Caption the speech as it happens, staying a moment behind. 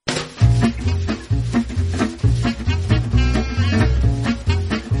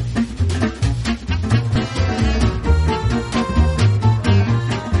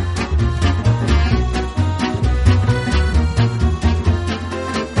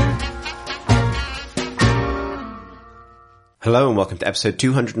Hello and welcome to episode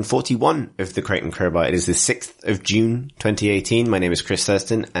 241 of the Crate and Crowbar. It is the 6th of June 2018. My name is Chris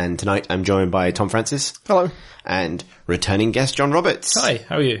Thurston and tonight I'm joined by Tom Francis. Hello. And returning guest John Roberts. Hi,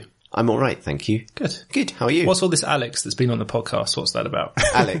 how are you? I'm alright, thank you. Good. How are you? What's all this Alex that's been on the podcast? What's that about?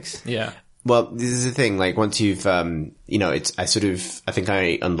 Alex? Yeah. Well, this is the thing, like once you've, I think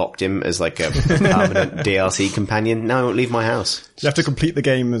I unlocked him as like a permanent DLC companion. Now I won't leave my house. You have to complete the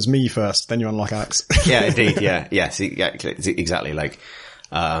game as me first, then you unlock Alex. Yeah, indeed, yeah. Yes, exactly. Like,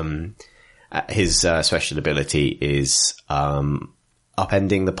 his special ability is,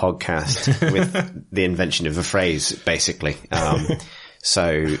 upending the podcast with the invention of a phrase, basically.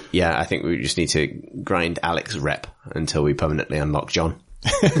 So yeah, I think we just need to grind Alex rep until we permanently unlock John.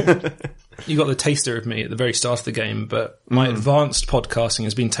 You got the taster of me at the very start of the game, but my advanced podcasting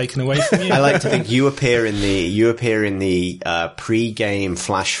has been taken away from you. I like to think you appear in the pre-game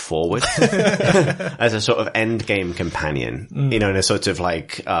flash forward as a sort of end game companion. You know, in a sort of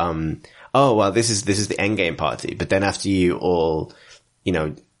like, oh well, this is the end game party. But then after you all, you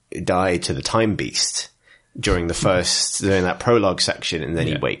know, die to the time beast during that prologue section, and then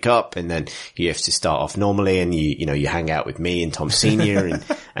you wake up, and then you have to start off normally, and you hang out with me and Tom Senior,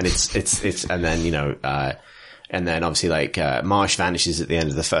 and it's and then obviously like Marsh vanishes at the end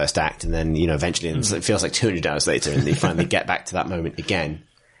of the first act, and then eventually it feels like 200 hours later, and they finally get back to that moment again,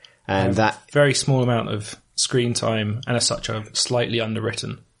 and that very small amount of screen time, and as such, are slightly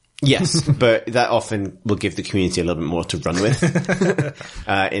underwritten. Yes, but that often will give the community a little bit more to run with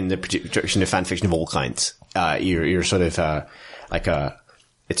in the production of fan fiction of all kinds. You're sort of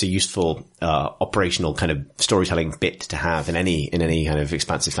it's a useful operational kind of storytelling bit to have in any kind of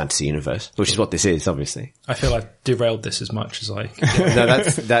expansive fantasy universe, which is what this is, obviously. I feel I've derailed this as much as I. No,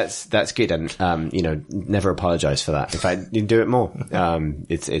 that's good, and never apologize for that. If I didn't do it more,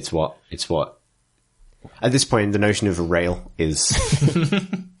 it's what. At this point, the notion of a rail is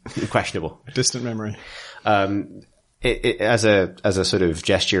questionable. Distant memory. As a sort of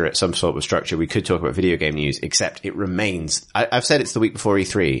gesture at some sort of structure, we could talk about video game news, except it remains. I've said it's the week before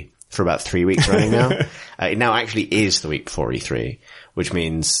E3 for about 3 weeks running now. It now actually is the week before E3, which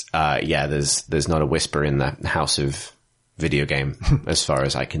means, there's not a whisper in the house of video game, as far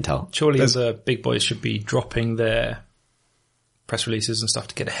as I can tell. Surely the big boys should be dropping their press releases and stuff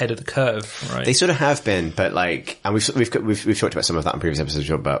to get ahead of the curve, right? They sort of have been, but like, and we've talked about some of that in previous episodes.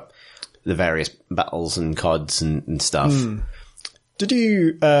 We've talked about the various battles and CODs and stuff. Did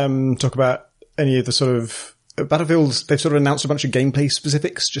you talk about any of the sort of Battlefields? They've sort of announced a bunch of gameplay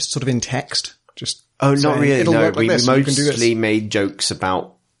specifics, just sort of in text. Not really. No, like we this, mostly made jokes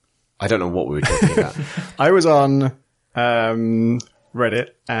about. I don't know what we were talking about. I was on Reddit,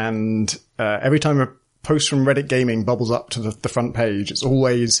 and every time a post from Reddit Gaming bubbles up to the front page, it's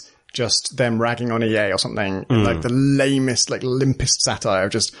always just them ragging on EA or something, like the lamest, like limpest satire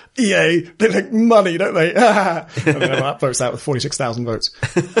of just, EA, they like money, don't they? And then that votes out with 46,000 votes.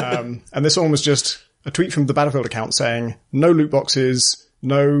 And this one was just a tweet from the Battlefield account saying, no loot boxes,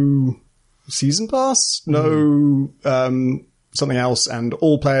 no season pass, no something else, and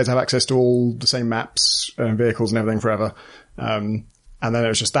all players have access to all the same maps and vehicles and everything forever. And then it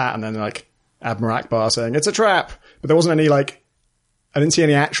was just that, and then like Admiral Akbar saying, it's a trap. But there wasn't any like, I didn't see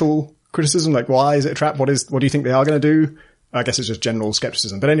any actual criticism, like why is it a trap? What do you think they are going to do? I guess it's just general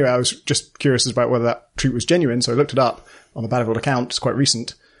skepticism. But anyway, I was just curious about whether that tweet was genuine, so I looked it up on the Battlefield account. It's quite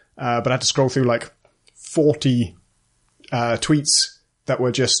recent. But I had to scroll through like 40 tweets that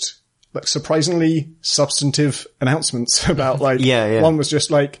were just like surprisingly substantive announcements about like, one was just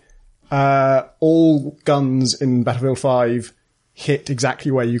like, all guns in Battlefield 5 hit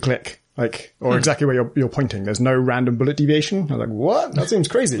exactly where you click. Like, or exactly where you're pointing. There's no random bullet deviation. I was like, what? That seems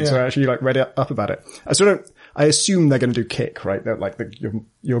crazy. So I actually like read up about it. I assume they're going to do kick, right? That like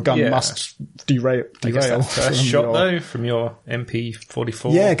your gun must derail. I guess that first shot though from your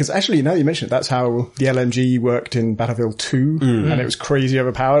MP44. Yeah, because actually now you mention it, that's how the LMG worked in Battlefield 2, and it was crazy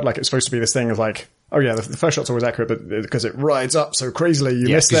overpowered. Like it's supposed to be this thing of like, oh yeah, the first shot's always accurate, but because it rides up so crazily, you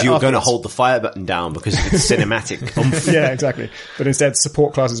miss it. Because you were going to hold the fire button down because of its cinematic oomph. Yeah, exactly. But instead,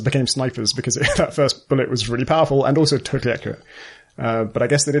 support classes became snipers because that first bullet was really powerful and also totally accurate. But I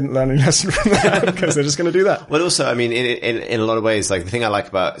guess they didn't learn any lesson from that because they're just going to do that. Well, also, I mean, in a lot of ways, like the thing I like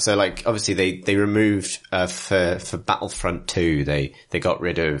about, so like obviously they removed, for Battlefront 2, they got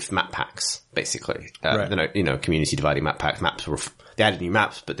rid of map packs, basically. Right. Community dividing map packs. They added new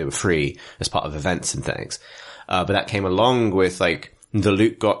maps, but they were free as part of events and things. But that came along with like the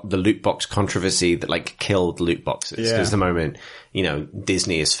loot box controversy that like killed loot boxes. Yeah. Because the moment,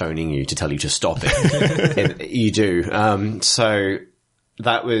 Disney is phoning you to tell you to stop it, you do. So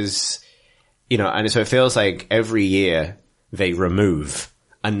that was, and so it feels like every year they remove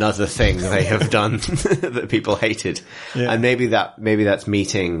another thing they have done that people hated. Yeah. And maybe that's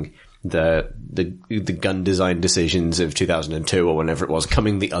meeting the gun design decisions of 2002 or whenever it was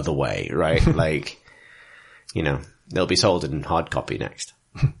coming the other way, right? Like, you know, they'll be sold in hard copy next.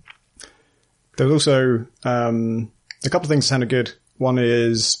 There's also, a couple of things that sounded good. One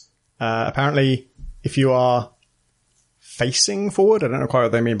is, apparently if you are facing forward, I don't know quite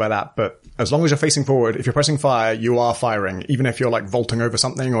what they mean by that, but as long as you're facing forward, if you're pressing fire, you are firing. Even if you're like vaulting over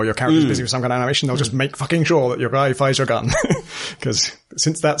something or your character's busy with some kind of animation, they'll just make fucking sure that your guy fires your gun. Because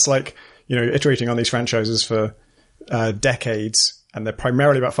since that's like, you know, iterating on these franchises for decades, and they're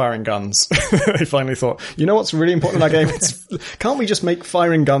primarily about firing guns, they finally thought, you know what's really important in our game? Can't we just make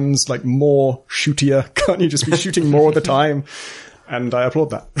firing guns like more shootier? Can't you just be shooting more of the time? And I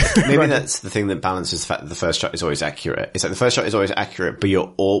applaud that. Maybe that's the thing that balances the fact that the first shot is always accurate. It's like the first shot is always accurate, but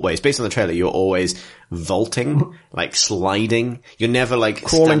you're always, based on the trailer, you're always vaulting, like sliding. You're never like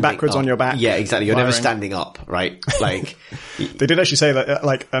crawling backwards on your back. Yeah, exactly. You're never standing up, right? Like they did actually say that,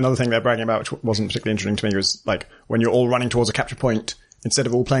 like another thing they're bragging about, which wasn't particularly interesting to me, was like when you're all running towards a capture point, instead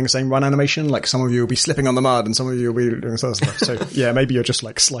of all playing the same run animation, like some of you will be slipping on the mud and some of you will be doing other stuff. So yeah, maybe you're just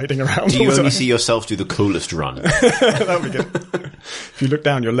like sliding around. Do you only see yourself do the coolest run? That would be good. If you look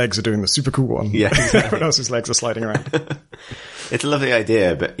down, your legs are doing the super cool one. Yeah, exactly. Everyone else's legs are sliding around. It's a lovely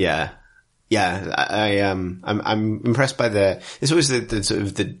idea, but yeah, I'm impressed by it's always the sort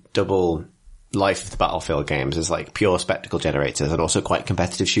of the double life of the Battlefield games is like pure spectacle generators and also quite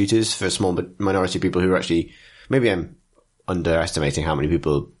competitive shooters for a small minority of people who are actually, maybe I'm underestimating how many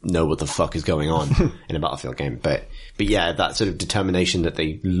people know what the fuck is going on in a Battlefield game. But yeah, that sort of determination that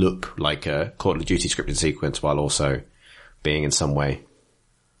they look like a Call of Duty scripted sequence while also being in some way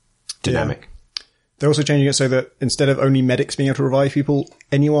dynamic. Yeah. They're also changing it so that instead of only medics being able to revive people,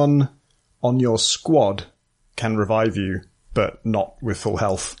 anyone on your squad can revive you, but not with full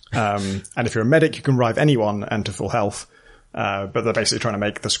health. And if you're a medic, you can revive anyone and to full health. But they're basically trying to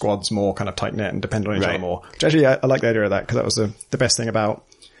make the squads more kind of tight-knit and depend on each other more. Which actually, I like the idea of that, because that was the best thing about...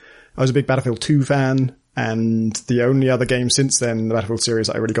 I was a big Battlefield 2 fan, and the only other game since then, the Battlefield series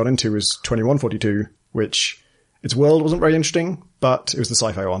that I really got into was 2142, which its world wasn't very interesting, but it was the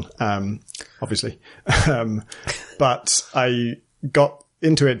sci-fi one, obviously. But I got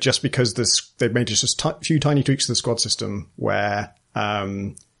into it just because they've made just a few tiny tweaks to the squad system where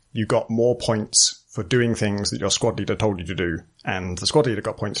you got more points for doing things that your squad leader told you to do, and the squad leader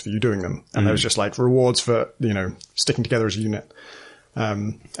got points for you doing them. And there was just like rewards for, you know, sticking together as a unit.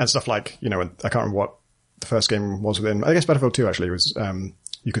 And stuff like, you know, I can't remember what the first game was within, I guess Battlefield 2 actually was,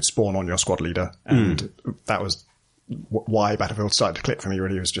 you could spawn on your squad leader, and that was why Battlefield started to click for me,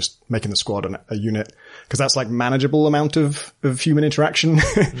 really, was just making the squad a unit, because that's like manageable amount of human interaction.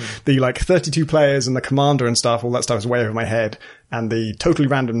 The like 32 players and the commander and stuff, all that stuff is way over my head, and the totally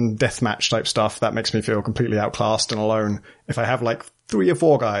random deathmatch type stuff, that makes me feel completely outclassed and alone. If I have like 3 or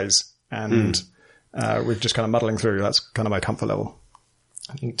 4 guys and we're just kind of muddling through, that's kind of my comfort level.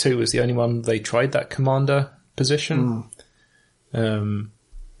 I think 2 was the only one they tried that commander position.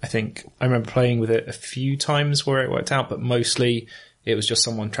 I think I remember playing with it a few times where it worked out, but mostly it was just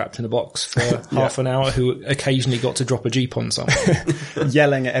someone trapped in a box for half an hour who occasionally got to drop a Jeep on someone.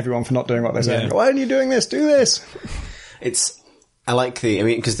 Yelling at everyone for not doing what they're saying. Why aren't you doing this? Do this! I like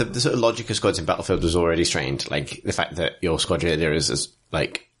because the sort of logic of squads in Battlefield was already strange. Like the fact that your squad leader is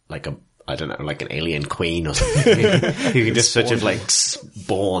like a, I don't know, like an alien queen or something. who can just sort of like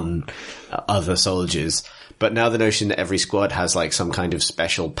spawn other soldiers. But now the notion that every squad has like some kind of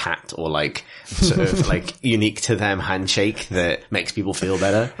special pat or like sort of like unique to them handshake that makes people feel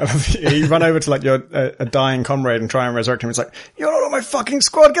better. You run over to like your a dying comrade and try and resurrect him. It's like, you're not on my fucking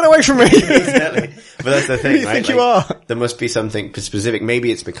squad, get away from me. Exactly. But that's the thing, Who do you right? think you are? There must be something specific.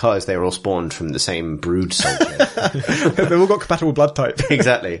 Maybe it's because they were all spawned from the same brood soldier. They've all got compatible blood type.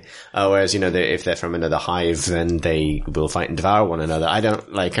 Exactly. Whereas, you know, if they're from another hive, then they will fight and devour one another. I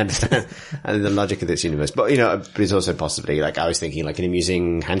don't like understand the logic of this universe. But, you know, but it's also possibly like I was thinking like an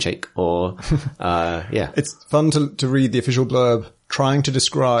amusing handshake or, yeah. It's fun to read the official blurb trying to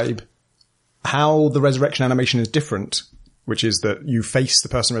describe how the resurrection animation is different, which is that you face the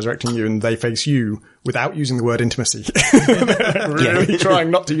person resurrecting you and they face you without using the word intimacy. Really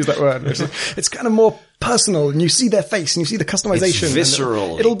trying not to use that word. It's kind of more personal, and you see their face and you see the customization. It's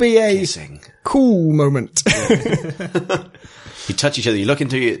visceral. It'll be a cool moment. Yeah. You touch each other, you look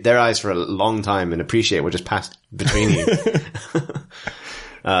into their eyes for a long time and appreciate what just passed between you.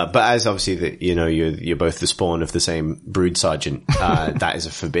 But as obviously that, you're both the spawn of the same brood sergeant, that is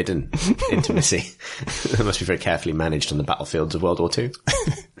a forbidden intimacy. That must be very carefully managed on the battlefields of World War II.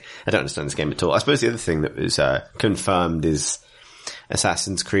 I don't understand this game at all. I suppose the other thing that was confirmed is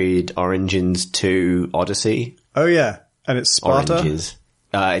Assassin's Creed Origins 2 Odyssey. Oh yeah. And it's Sparta? Oranges.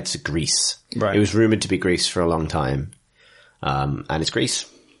 It's Greece. Right. It was rumored to be Greece for a long time. And it's Greece.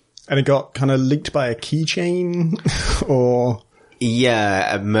 And it got kind of leaked by a keychain or...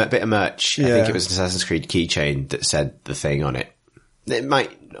 Yeah, a bit of merch. Yeah. I think it was an Assassin's Creed keychain that said the thing on it. It might,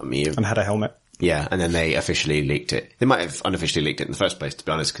 and had a helmet. Yeah, and then they officially leaked it. They might have unofficially leaked it in the first place, to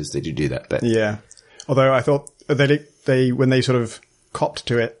be honest, because they do that. But yeah. Although I thought they when they sort of copped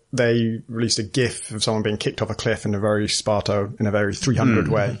to it, they released a GIF of someone being kicked off a cliff in a very Sparta, in a very 300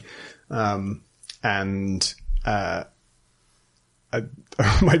 way. I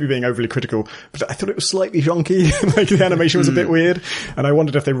might be being overly critical, but I thought it was slightly junky. Like the animation was a bit weird, and I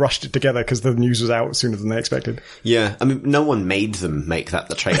wondered if they rushed it together because the news was out sooner than they expected. Yeah, I mean, no one made them make that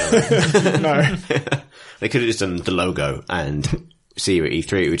the trailer. No. They could have just done the logo and see you at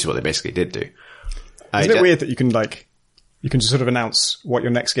E3, which is what they basically did do. Isn't it weird that you can just sort of announce what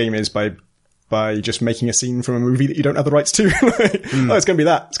your next game is by just making a scene from a movie that you don't have the rights to? Oh, it's going to be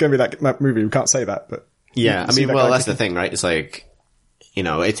that. It's going to be that movie. We can't say that, but... Yeah, I mean, well, that's the thing, right? It's like,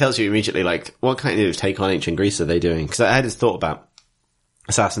 it tells you immediately, like, what kind of take on ancient Greece are they doing? Because I had this thought about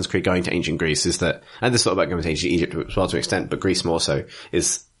Assassin's Creed going to ancient Greece is that, I had this thought about going to ancient Egypt as well to an extent, but Greece more so,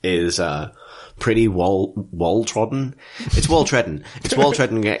 is pretty wall-trodden. It's wall-trodden. It's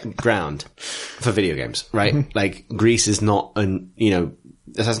wall-trodden ground for video games, right? Like, Greece is not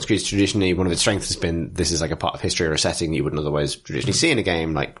Assassin's Creed traditionally, one of its strengths has been, this is like a part of history or a setting that you wouldn't otherwise traditionally see in a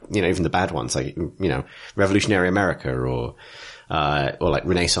game, like, even the bad ones, like, Revolutionary America or like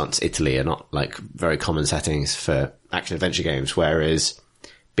Renaissance Italy are not like very common settings for action adventure games, whereas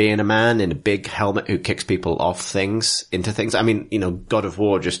being a man in a big helmet who kicks people off things, into things, I mean, God of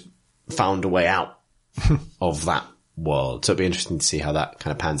War just found a way out of that world. So it'd be interesting to see how that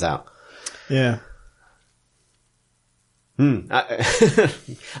kind of pans out. Yeah. I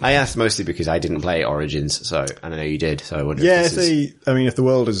asked mostly because I didn't play Origins, so, and I know you did, so I wonder if the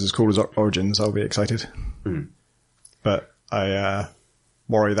world is as cool as Origins, I'll be excited. But I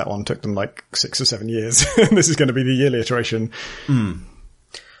worry that one took them like 6 or 7 years. This is going to be the yearly iteration.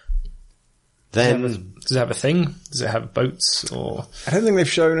 Then does it have a thing? Does it have boats or? I don't think they've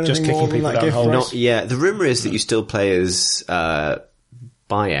shown anything just kicking more people than that down gift. holes. not yet. The rumor is that you still play as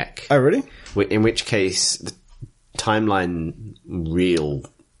Bayek. Oh, really? In which case the timeline real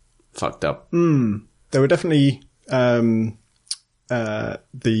fucked up. There were definitely the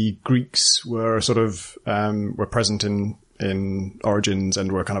Greeks were sort of were present in Origins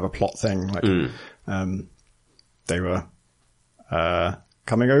and were kind of a plot thing. Like they were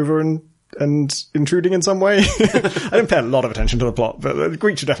coming over and intruding in some way. I didn't pay a lot of attention to the plot, but the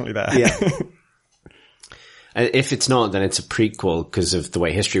Greeks are definitely there. Yeah. And if it's not, then it's a prequel because of the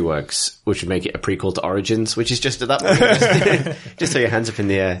way history works, which would make it a prequel to Origins, which is just at that point. Just throw your hands up in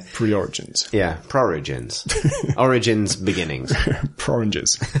the air. Pre-Origins. Yeah, Pro-Origins. Origins beginnings.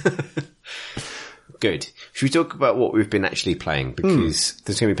 Pro-Oranges. Good. Should we talk about what we've been actually playing? Because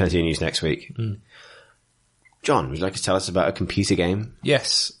there's going to be plenty of news next week. John, would you like to tell us about a computer game?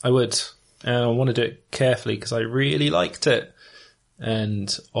 Yes, I would. I want to do it carefully because I really liked it.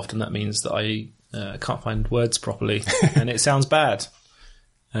 And often that means that I can't find words properly and it sounds bad.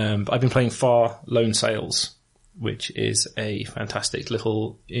 But I've been playing Far Lone Sails, which is a fantastic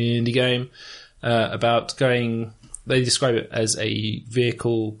little indie game about going... They describe it as a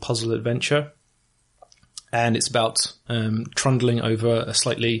vehicle puzzle adventure. And it's about trundling over a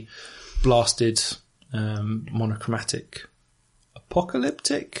slightly blasted, monochromatic,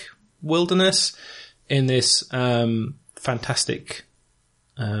 apocalyptic wilderness in this fantastic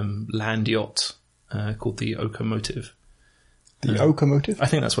land yacht called the Okomotive. The Okomotive? I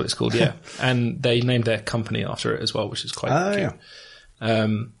think that's what it's called, yeah. And they named their company after it as well, which is quite cute. Yeah.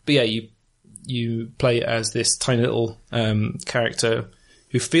 But yeah, you play as this tiny little character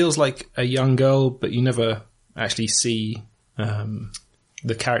who feels like a young girl, but you never actually see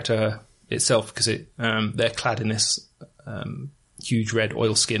the character itself because they're clad in this huge red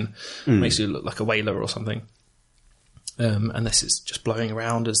oilskin, makes you look like a whaler or something. And this is just blowing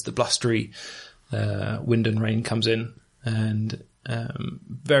around as the blustery wind and rain comes in. And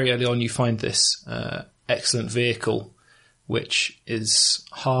very early on you find this excellent vehicle, which is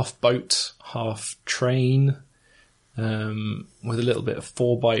half boat, half train, with a little bit of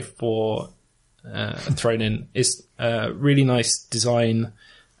 4x4 thrown in. It's really nice design.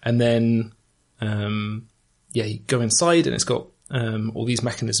 And then, you go inside and it's got all these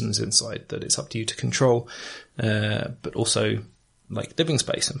mechanisms inside that it's up to you to control, but also like living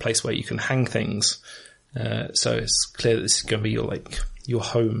space and place where you can hang things. So it's clear that this is going to be your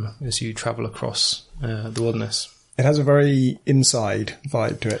home as you travel across the wilderness. It has a very inside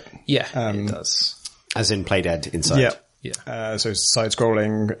vibe to it. Yeah, it does. As in Playdead inside. Yeah. So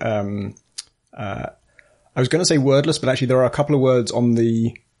side-scrolling. I was going to say wordless, but actually there are a couple of words on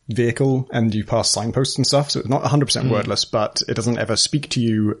the vehicle and you pass signposts and stuff. So it's not 100% wordless, but it doesn't ever speak to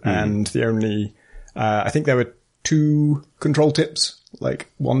you. And the only, I think there were 2 control tips,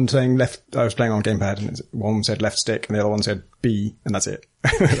 like one saying left, I was playing on gamepad and one said left stick and the other one said B, and that's it.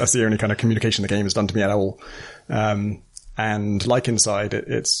 That's the only kind of communication the game has done to me at all. And like Inside,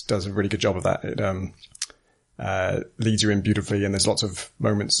 it does a really good job of that. It leads you in beautifully, and there's lots of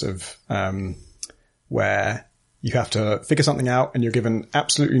moments of where you have to figure something out and you're given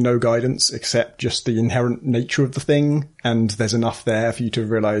absolutely no guidance except just the inherent nature of the thing, and there's enough there for you to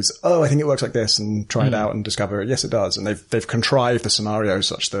realize, oh, I think it works like this, and try it out and discover, yes, it does. And they've contrived the scenario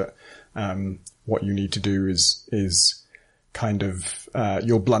such that what you need to do is kind of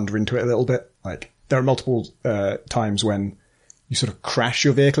you'll blunder into it a little bit. Like there are multiple times when you sort of crash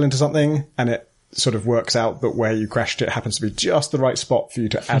your vehicle into something and it sort of works out that where you crashed it happens to be just the right spot for you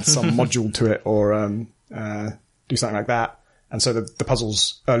to add some module to it or do something like that. And so the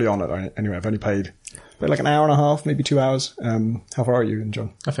puzzles early on, anyway, I've only played like an hour and a half, maybe 2 hours. How far are you in,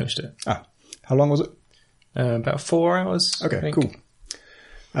 John? I finished it. How long was it? About 4 hours. Okay, cool.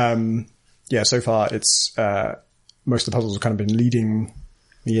 Yeah, so far it's most of the puzzles have kind of been leading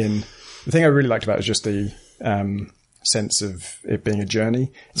me in. The thing I really liked about it is just the sense of it being a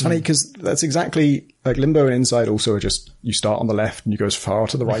journey. It's funny because that's exactly like Limbo and Inside also are just, you start on the left and you go as far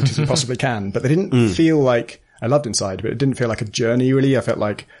to the right as you possibly can. But they didn't feel like, I loved Inside, but it didn't feel like a journey really. I felt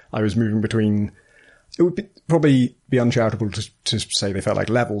like I was moving between, it would probably be uncharitable to say they felt like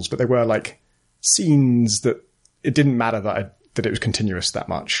levels, but they were like scenes that it didn't matter that it was continuous that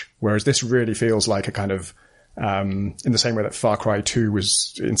much. Whereas this really feels like a kind of, in the same way that Far Cry 2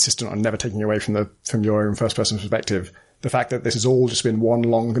 was insistent on never taking away from your own first person perspective, the fact that this has all just been one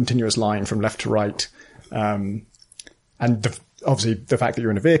long continuous line from left to right, and obviously the fact that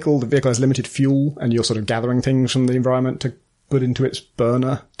you're in a vehicle, the vehicle has limited fuel and you're sort of gathering things from the environment to put into its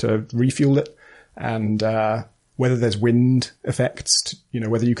burner to refuel it, and whether there's wind effects,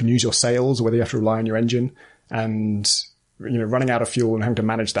 whether you can use your sails or whether you have to rely on your engine, and running out of fuel and having to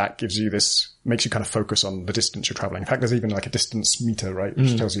manage that makes you kind of focus on the distance you're traveling. In fact, there's even like a distance meter, right?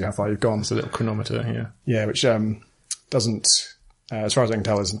 Which tells you how far you've gone. It's a little chronometer, yeah. Yeah, which doesn't, as far as I can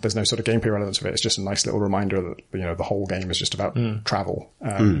tell, there's no sort of gameplay relevance of it. It's just a nice little reminder that, the whole game is just about travel.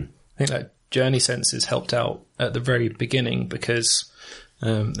 I think that journey sense is helped out at the very beginning because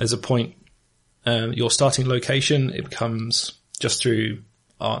there's a point, your starting location, it becomes just through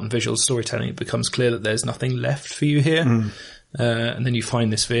art and visual storytelling, it becomes clear that there's nothing left for you here. And then you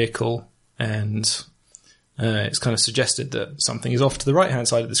find this vehicle and it's kind of suggested that something is off to the right-hand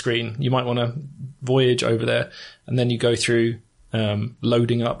side of the screen. You might want to voyage over there. And then you go through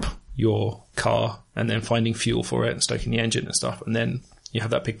loading up your car and then finding fuel for it and stoking the engine and stuff. And then you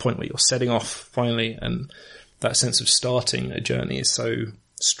have that big point where you're setting off finally. And that sense of starting a journey is so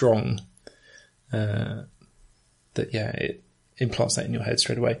strong that, it implants that in your head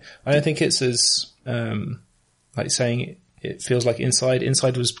straight away. I don't think it's as, like saying it feels like Inside.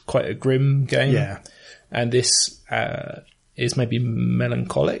 Inside was quite a grim game. Yeah. And this, is maybe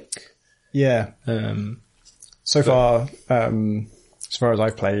melancholic. Yeah. So far as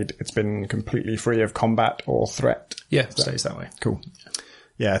I've played, it's been completely free of combat or threat. Yeah, it stays that way. Cool.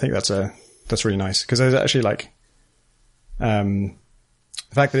 Yeah, I think that's really nice. Cause there's actually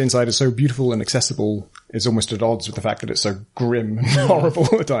the fact that Inside is so beautiful and accessible is almost at odds with the fact that it's so grim and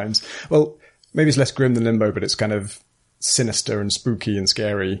horrible at times. Well, maybe it's less grim than Limbo, but it's kind of sinister and spooky and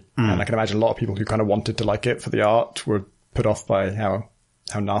scary. And I can imagine a lot of people who kind of wanted to like it for the art were put off by how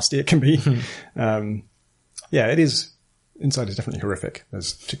nasty it can be. It is. Inside is definitely horrific.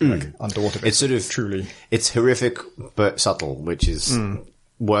 There's particularly underwater bits. It's sort of truly. It's horrific but subtle, which is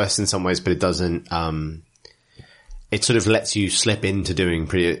worse in some ways, but it doesn't. It sort of lets you slip into doing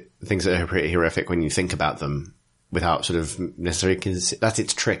things that are pretty horrific when you think about them without sort of necessarily, that's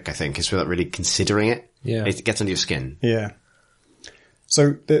its trick, I think, is without really considering it. Yeah. It gets under your skin. Yeah.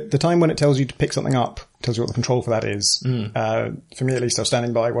 So the time when it tells you to pick something up, tells you what the control for that is. For me at least, I was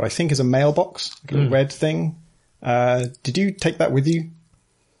standing by what I think is a mailbox, like a red thing. Did you take that with you?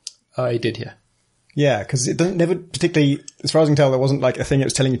 I did, yeah. Yeah, because it doesn't never particularly, as far as I can tell, there wasn't like a thing it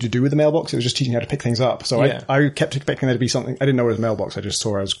was telling you to do with the mailbox. It was just teaching you how to pick things up. So I kept expecting there to be something. I didn't know it was a mailbox. I just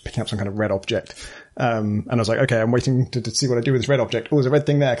saw I was picking up some kind of red object. And I was like, okay, I'm waiting to see what I do with this red object. Oh, there's a red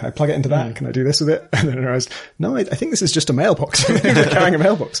thing there. Can I plug it into that? Can I do this with it? And then I realized, no, I think this is just a mailbox. I'm carrying a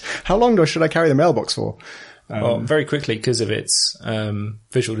mailbox. How long should I carry the mailbox for? Well, very quickly, because of its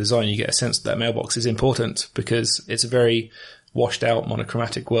visual design, you get a sense that mailbox is important because it's a very washed out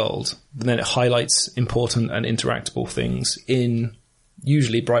monochromatic world. And then it highlights important and interactable things in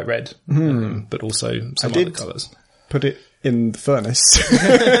usually bright red, but also some other colours. Put it in the furnace.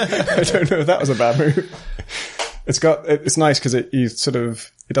 I don't know if that was a bad move. It's nice because it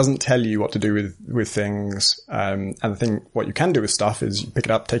doesn't tell you what to do with things. And what you can do with stuff is you pick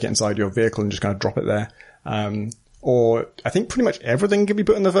it up, take it inside your vehicle and just kind of drop it there. Or I think pretty much everything can be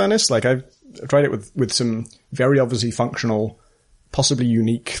put in the furnace. Like I've tried it with some very obviously functional, possibly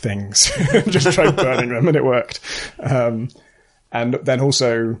unique things. Just tried burning them and it worked. And then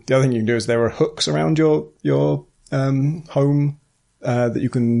also the other thing you can do is there are hooks around your home, that you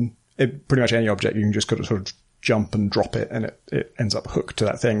can, pretty much any object you can just sort of jump and drop it and it ends up hooked to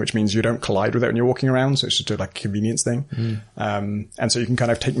that thing, which means you don't collide with it when you're walking around. So it's just a convenience thing. And so you can kind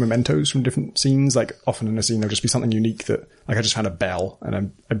of take mementos from different scenes. Like often in a scene, there'll just be something unique that, like I just found a bell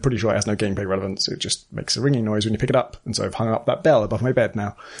and I'm pretty sure it has no gameplay relevance. It just makes a ringing noise when you pick it up. And so I've hung up that bell above my bed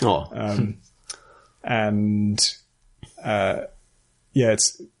now.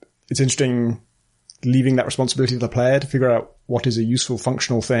 It's interesting leaving that responsibility to the player to figure out what is a useful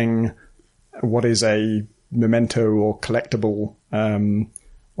functional thing, what is a memento or collectible,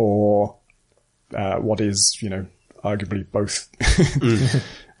 or what is, arguably both.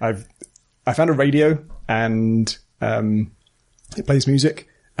 I found a radio and it plays music,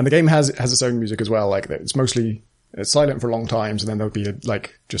 and the game has its own music as well. Like it's silent for long times, and then there'll be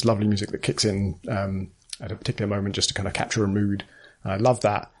just lovely music that kicks in at a particular moment just to kind of capture a mood. I love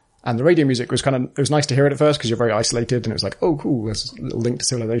that. And the radio music it was nice to hear it at first because you're very isolated, and it was like, oh cool, there's a little link to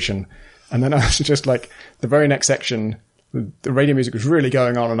civilization. And then I was just like, the very next section, the radio music was really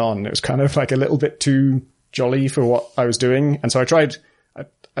going on and on. It was kind of like a little bit too jolly for what I was doing. And so I tried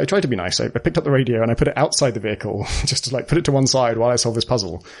to be nice. I picked up the radio and I put it outside the vehicle just to put it to one side while I solved this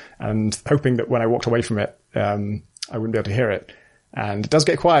puzzle, and hoping that when I walked away from it, I wouldn't be able to hear it. And it does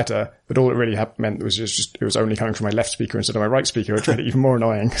get quieter, but all it really meant was just it was only coming from my left speaker instead of my right speaker, which made it even more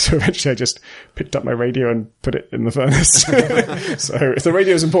annoying. So eventually I just picked up my radio and put it in the furnace. So if the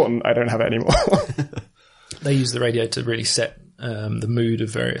radio is important, I don't have it anymore. They use the radio to really set the mood of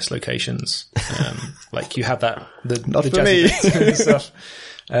various locations. Like you have the jazzy bits and stuff.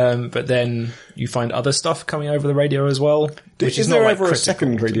 But then you find other stuff coming over the radio as well. Which is there not ever a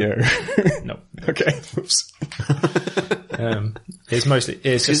second radio? No. Okay. Oops.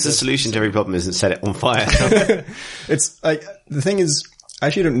 It's just the solution to every problem isn't set it on fire. It's like, the thing is, I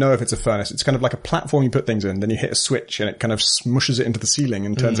actually don't know if it's a furnace. It's kind of like a platform you put things in, then you hit a switch and it kind of smushes it into the ceiling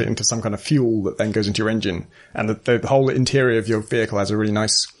and turns it into some kind of fuel that then goes into your engine. And the whole interior of your vehicle has a really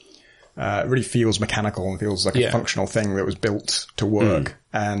nice, really feels mechanical and feels like a functional thing that was built to work.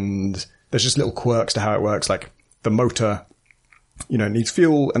 And there's just little quirks to how it works. Like the motor, needs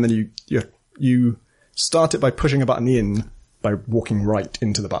fuel, and then you start it by pushing a button in by walking right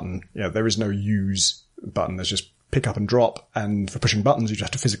into the button. There is no use button. There's just pick up and drop. And for pushing buttons, you just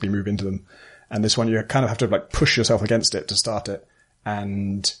have to physically move into them. And this one, you kind of have to push yourself against it to start it.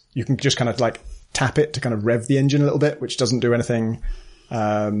 And you can just kind of tap it to kind of rev the engine a little bit, which doesn't do anything,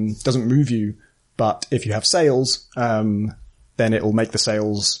 doesn't move you. But if you have sails, then it'll make the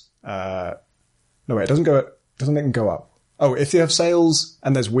sails, no wait, it doesn't make them go up. Oh, if you have sails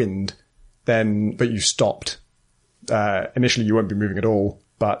and there's wind, but you stopped, initially you won't be moving at all.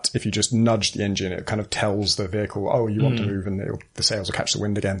 But if you just nudge the engine, it kind of tells the vehicle, oh, you want to move, and the sails will catch the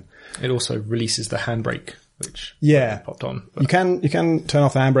wind again. It also releases the handbrake, which popped on. But. You can turn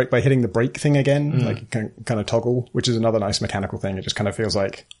off the handbrake by hitting the brake thing again. You can kind of toggle, which is another nice mechanical thing. It just kind of feels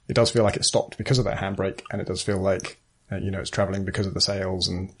like, it does feel like it stopped because of that handbrake, and it does feel like, it's traveling because of the sails.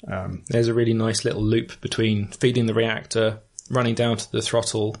 And there's a really nice little loop between feeding the reactor, running down to the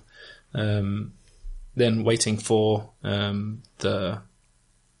throttle, then waiting for the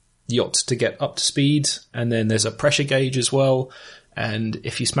yacht to get up to speed, and then there's a pressure gauge as well. And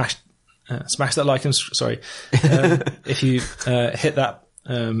if you smash that like, if you hit that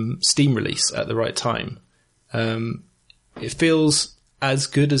steam release at the right time, it feels as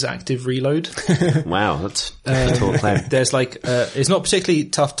good as active reload. Wow, that's a tall claim. There's it's not particularly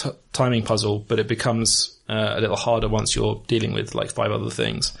tough timing puzzle, but it becomes a little harder once you're dealing with 5 other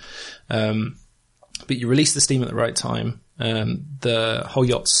things. but you release the steam at the right time. The whole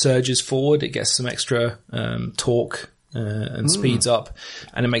yacht surges forward. It gets some extra torque and speeds up,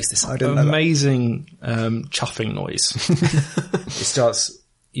 and it makes this amazing chuffing noise. It starts.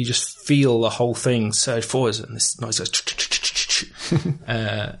 You just feel the whole thing surge forwards, and this noise goes.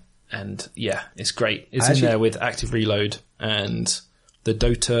 And yeah, it's great. It's in there with active reload and the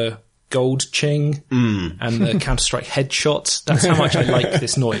Dota gold ching and the Counter-Strike headshots. That's how much I like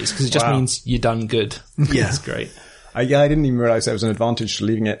this noise, because it just means you're done good. Yeah, it's great. I didn't even realize there was an advantage to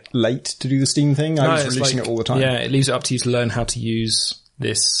leaving it late to do the Steam thing. I was releasing it all the time. Yeah, it leaves it up to you to learn how to use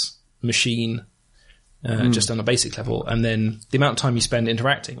this machine just on a basic level. And then the amount of time you spend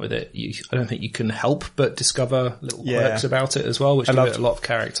interacting with it, I don't think you can help but discover little quirks about it as well, which give it a lot of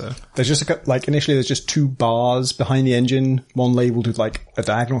character. There's just initially there's just 2 bars behind the engine, one labeled with like a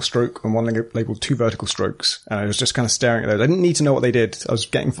diagonal stroke and one labeled 2 vertical strokes. And I was just kind of staring at those. I didn't need to know what they did. I was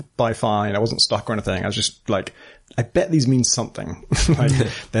getting by fine. I wasn't stuck or anything. I was just like, I bet these mean something. Like,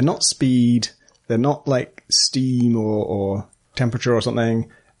 they're not speed. They're not like steam or temperature or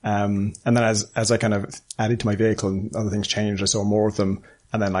something. And then as I kind of added to my vehicle and other things changed, I saw more of them.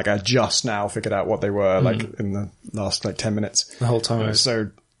 And then like I just now figured out what they were like in the last like 10 minutes. The whole time. So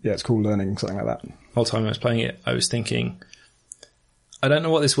yeah, it's cool learning something like that. The whole time I was playing it, I was thinking, I don't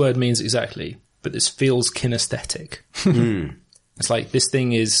know what this word means exactly, but this feels kinesthetic. It's like this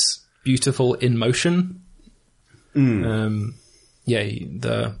thing is beautiful in motion. The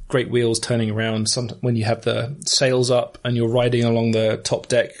great wheels turning around when you have the sails up and you're riding along the top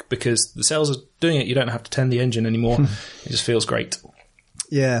deck, because the sails are doing it. You don't have to tend the engine anymore. It just feels great.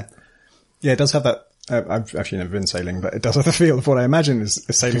 Yeah. Yeah, it does have that. I've actually never been sailing, but it does have the feel of what I imagine is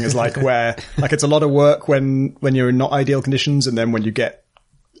sailing is like, where like it's a lot of work when you're in not ideal conditions, and then when you get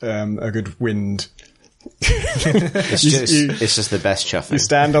a good wind, it's just the best chuffing. You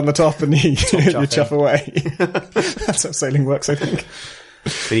stand on the top and you chuff away. That's how sailing works, I think.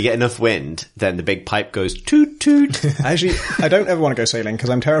 When you get enough wind, then the big pipe goes toot toot. Actually, I don't ever want to go sailing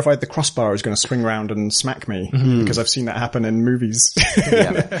because I'm terrified the crossbar is going to swing round and smack me, because I've seen that happen in movies.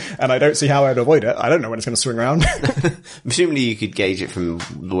 And I don't see how I'd avoid it. I don't know when it's going to swing around. Presumably you could gauge it from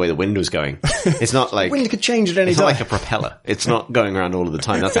the way the wind was going. It's not like... wind could change at any time. It's not like a propeller. It's not going around all of the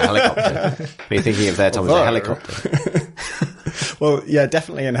time. That's a helicopter. You're thinking of that time as a helicopter. Well, yeah,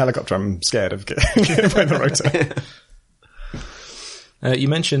 definitely in a helicopter I'm scared of getting by the rotor. You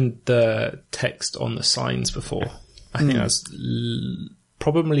mentioned the text on the signs before. I think that's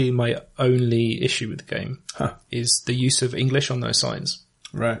probably my only issue with the game, is the use of English on those signs.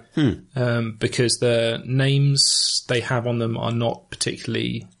 Right. Because the names they have on them are not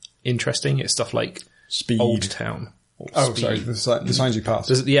particularly interesting. It's stuff like Speed. Old Town. Or Speed. Sorry, the signs you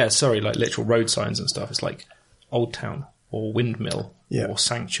pass. Like literal road signs and stuff. It's like Old Town or Windmill or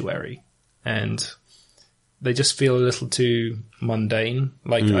Sanctuary. And they just feel a little too mundane.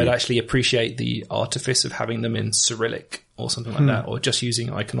 Like, I'd actually appreciate the artifice of having them in Cyrillic or something like that, or just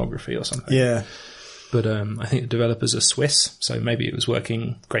using iconography or something. Yeah. But I think the developers are Swiss, so maybe it was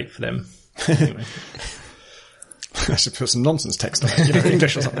working great for them. Anyway. I should put some nonsense text on it,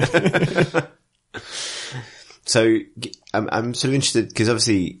 English or something. So I'm sort of interested, because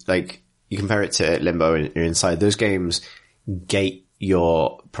obviously, like, you compare it to Limbo and you're inside. Those games gate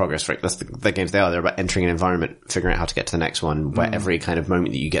your progress rate. That's the games they are. They're about entering an environment, figuring out how to get to the next one, where every kind of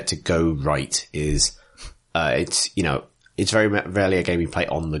moment that you get to go right is, it's very rarely a game you play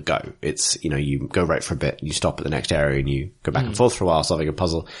on the go. It's, you go right for a bit, you stop at the next area and you go back and forth for a while solving a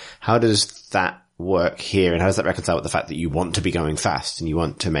puzzle. How does that work here, and how does that reconcile with the fact that you want to be going fast and you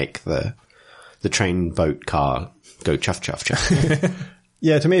want to make the train, boat, car go chuff, chuff, chuff?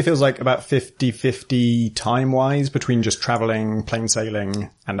 Yeah, to me it feels like about 50-50 time-wise between just traveling, plain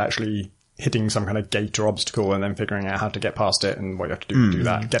sailing, and actually hitting some kind of gate or obstacle and then figuring out how to get past it and what you have to do to do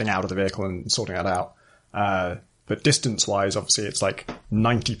that, getting out of the vehicle and sorting that out. But distance-wise, obviously it's like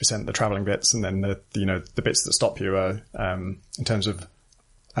 90% the traveling bits, and then the bits that stop you are, in terms of,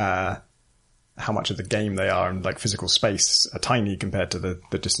 how much of the game they are and like physical space, are tiny compared to the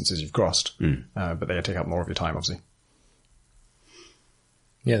distances you've crossed. But they take up more of your time, obviously.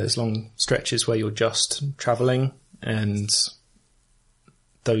 Yeah, there's long stretches where you're just travelling, and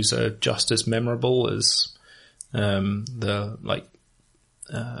those are just as memorable as the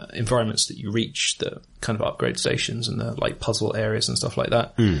environments that you reach, the kind of upgrade stations and the like puzzle areas and stuff like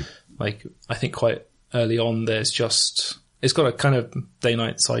that. Like, I think quite early on it's got a kind of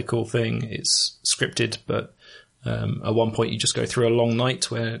day-night cycle thing. It's scripted, but at one point you just go through a long night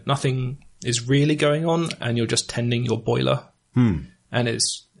where nothing is really going on and you're just tending your boiler. And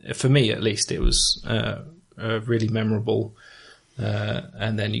it's, for me at least, it was a really memorable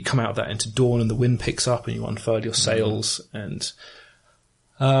and then you come out of that into dawn and the wind picks up and you unfurl your sails and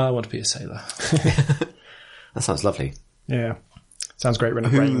I want to be a sailor. That sounds lovely. Yeah. Sounds great when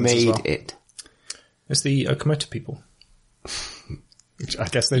it Who rains made as well. it? It's the Okamoto people. I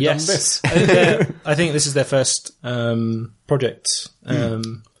guess they've done this. I think this is their first project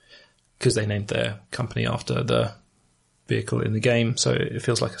because they named their company after the vehicle in the game, so it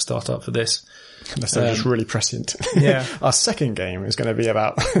feels like a startup for this. Unless they're just really prescient. Yeah. Our second game is going to be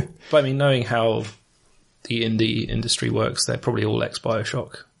about... But I mean, knowing how the indie industry works, they're probably all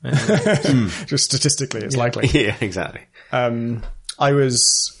ex-Bioshock. Just statistically, it's likely. Yeah, exactly.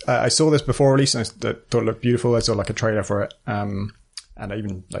 I saw this before release and I thought it looked beautiful. I saw like a trailer for it. And I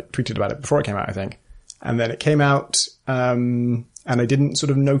even like tweeted about it before it came out, I think. And then it came out, and I didn't sort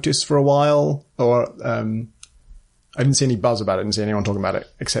of notice for a while, or, I didn't see any buzz about it. I didn't see anyone talking about it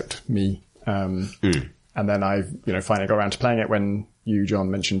except me. And then I, finally got around to playing it when you, John,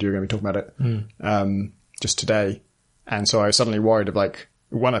 mentioned you were going to be talking about it, just today. And so I was suddenly worried of like,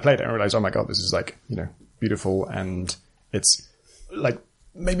 when I played it, I realized, oh my God, this is like, beautiful. And it's like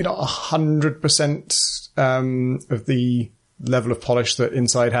maybe not 100%, of the level of polish that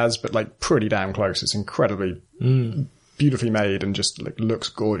Inside has, but like pretty damn close. It's incredibly beautifully made and just like looks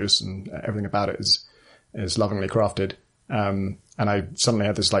gorgeous, and everything about it is lovingly crafted. And I suddenly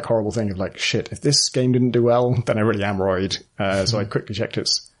had this like horrible thing of like, shit, if this game didn't do well, then I really am worried. So I quickly checked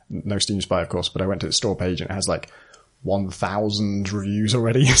its no Steam Spy, of course, but I went to the store page and it has like 1,000 reviews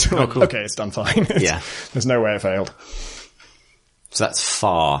already. So cool. Okay, it's done fine. Yeah. There's no way it failed. So that's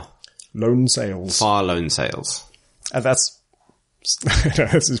Far Lone Sales. Lone Sales. And that's,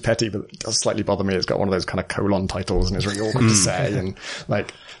 this is petty, but it does slightly bother me. It's got one of those kind of colon titles and it's really awkward to say. And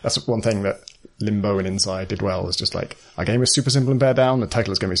like, that's one thing that Limbo and Inside did well. It's just like, our game is super simple and pared down. The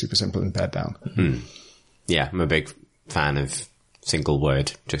title is going to be super simple and pared down. Yeah, I'm a big fan of single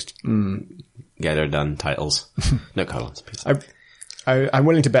word, just get it done titles. No colons, please. I'm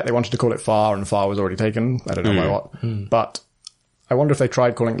willing to bet they wanted to call it Far and Far was already taken. I don't know by what. But I wonder if they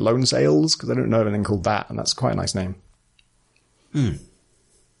tried calling it Lone Sales, because I don't know of anything called that, and that's quite a nice name.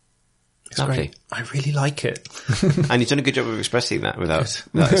 It's great. I really like it. And you've done a good job of expressing that without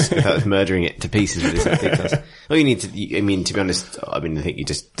murdering it to pieces with this details. All you need to, to be honest, I think you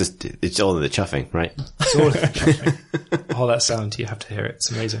just it's all in the chuffing, right? It's all in the chuffing. Oh, that sound, you have to hear it.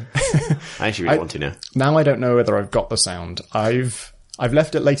 It's amazing. I actually really want to now. Now I don't know whether I've got the sound. I've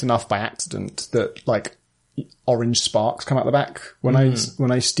left it late enough by accident that like orange sparks come out the back when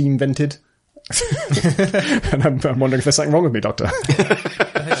I steam vented. And I'm wondering if there's something wrong with me, Doctor. I think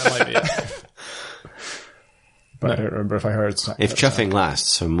that might be it. But I don't remember if I heard something. If chuffing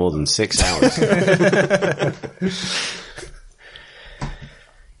lasts for more than 6 hours.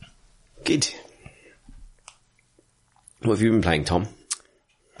 Good. What have you been playing, Tom?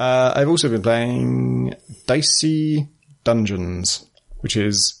 I've also been playing Dicey Dungeons, which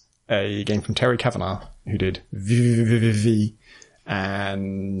is a game from Terry Kavanagh, who did V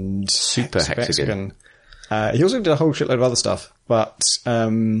and Super Hexagon. He also did a whole shitload of other stuff, but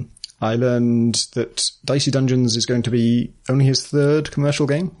I learned that Dicey Dungeons is going to be only his third commercial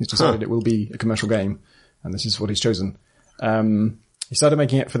game. He's decided it will be a commercial game, and this is what he's chosen. He started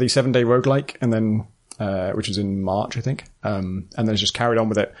making it for the 7-day roguelike, and then which was in March, I think, and then has just carried on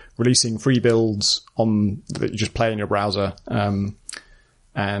with it, releasing free builds that you just play in your browser.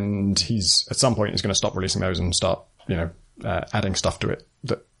 And he's at some point he's going to stop releasing those and start, adding stuff to it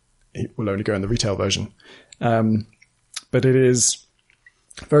that will only go in the retail version. But it is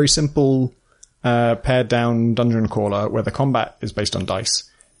very simple, pared down dungeon crawler where the combat is based on dice.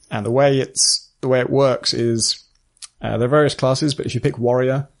 And the way it works is, there are various classes, but if you pick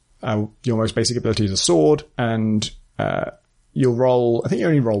warrior, your most basic ability is a sword, and, you'll roll, I think you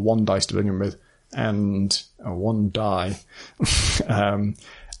only roll one dice to begin with, and one die.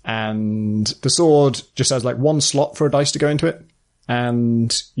 And the sword just has like one slot for a dice to go into it,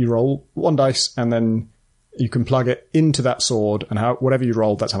 and you roll one dice, and then you can plug it into that sword, and whatever you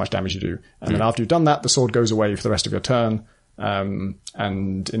roll, that's how much damage you do. And then after you've done that, the sword goes away for the rest of your turn.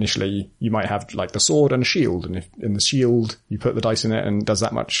 And initially you might have like the sword and a shield, and if in the shield you put the dice in it and it does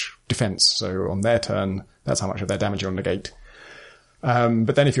that much defense. So on their turn, that's how much of their damage you'll negate.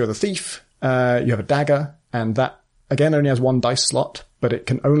 But then if you're the thief, you have a dagger, and that again only has one dice slot, but it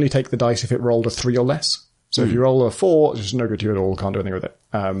can only take the dice if it rolled a 3 or less. So if you roll a 4, it's just no good to you at all, can't do anything with it.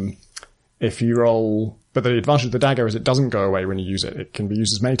 If you roll, but the advantage of the dagger is it doesn't go away when you use it. It can be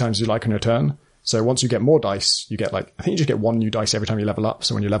used as many times as you like on your turn. So once you get more dice, you get I think you just get 1 new dice every time you level up.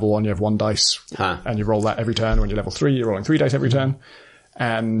 So when you level 1, you have 1 dice, and you roll that every turn. When you level 3, you're rolling 3 dice every turn.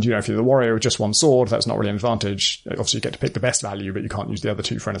 And, if you're the warrior with just one sword, that's not really an advantage. Obviously, you get to pick the best value, but you can't use the other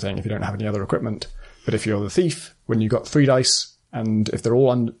two for anything if you don't have any other equipment. But if you're the thief, when you've got 3 dice, and if they're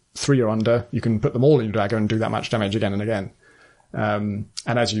all 3 or under, you can put them all in your dagger and do that much damage again and again. And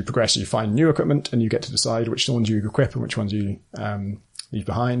as you progress, you find new equipment, and you get to decide which ones you equip and which ones you leave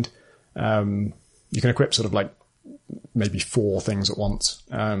behind. You can equip sort of like maybe 4 things at once.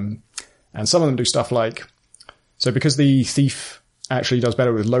 And some of them do stuff like, so because the thief actually does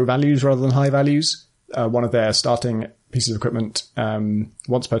better with low values rather than high values, one of their starting pieces of equipment,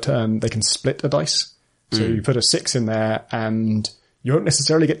 once per turn, they can split a dice. So you put a 6 in there, and you won't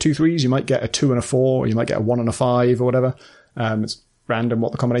necessarily get 2 3s. You might get a 2 and a 4, or you might get a 1 and a 5 or whatever. It's random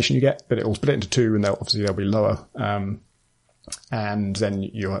what the combination you get, but it will split it into 2, and they'll be lower. And then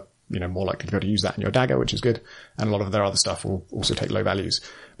you're, more likely to be able to use that in your dagger, which is good. And a lot of their other stuff will also take low values.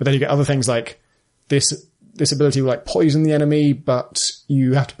 But then you get other things like this ability will like poison the enemy, but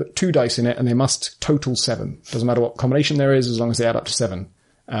you have to put 2 dice in it, and they must total 7. Doesn't matter what combination there is, as long as they add up to 7.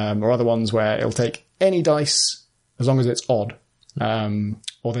 Or other ones where it'll take any dice as long as it's odd.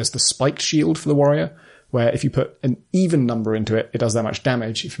 Or there's the spiked shield for the warrior, where if you put an even number into it, it does that much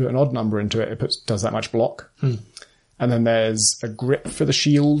damage. If you put an odd number into it, does that much block. And then there's a grip for the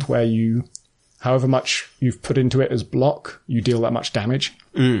shield, where however much you've put into it as block, you deal that much damage.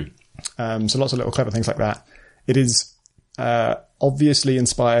 So lots of little clever things like that. It is obviously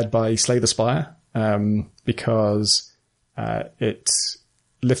inspired by Slay the Spire, because it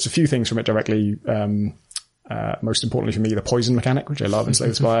lifts a few things from it directly. Most importantly for me, the poison mechanic, which I love in Slay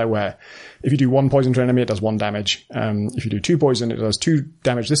the Spire, where if you do 1 poison to an enemy, it does 1 damage. If you do 2 poison, it does 2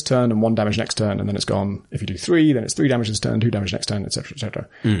 damage this turn and 1 damage next turn, and then it's gone. If you do 3, then it's 3 damage this turn, 2 damage next turn, etc., etc.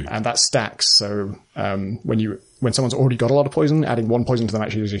 And that stacks. So when someone's already got a lot of poison, adding 1 poison to them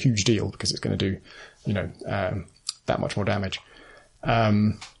actually is a huge deal, because it's going to do, that much more damage.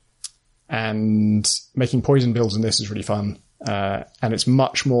 And making poison builds in this is really fun. And it's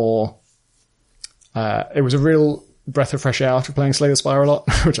much more, it was a real breath of fresh air after playing Slay the Spire a lot,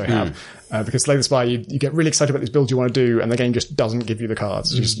 which I have, because Slay the Spire, you get really excited about these builds you want to do, and the game just doesn't give you the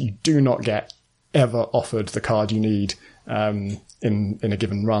cards. You do not get ever offered the card you need, in a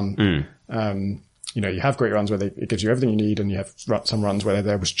given run. You have great runs where it gives you everything you need, and you have some runs where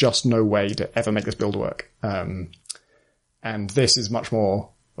there was just no way to ever make this build work. And this is much more,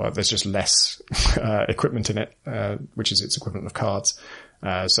 there's just less equipment in it, which is its equivalent of cards.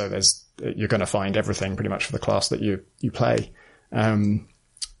 So you're going to find everything pretty much for the class that you play. And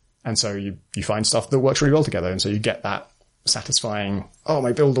so you find stuff that works really well together. And so you get that satisfying,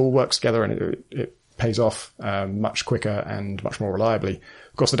 my build all works together, and it pays off much quicker and much more reliably.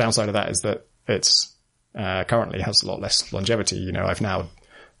 Of course, the downside of that is that it's currently has a lot less longevity. I've now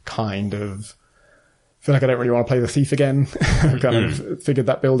kind of feel like I don't really want to play the thief again. I've kind of figured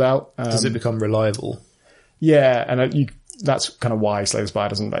that build out. Does it become reliable? Yeah, and that's kind of why Slay the Spire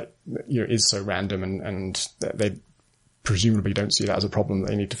doesn't, is so random, and they presumably don't see that as a problem that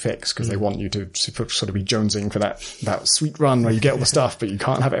they need to fix, because they want you to sort of be jonesing for that sweet run where you get all the stuff, but you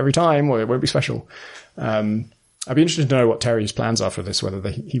can't have it every time, or it won't be special. I'd be interested to know what Terry's plans are for this, whether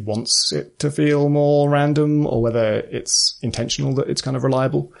he wants it to feel more random, or whether it's intentional that it's kind of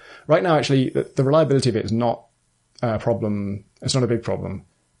reliable. Right now, actually, the reliability of it is not a problem. It's not a big problem.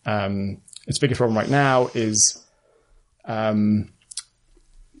 Its biggest problem right now is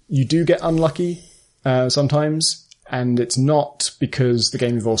you do get unlucky sometimes, and it's not because the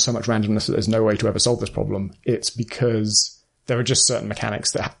game involves so much randomness that there's no way to ever solve this problem. It's because there are just certain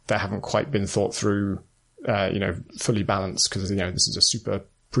mechanics that haven't quite been thought through, fully balanced, because, this is a super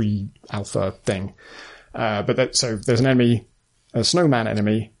pre-alpha thing. So there's an enemy, a snowman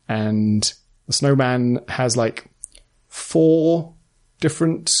enemy, and the snowman has 4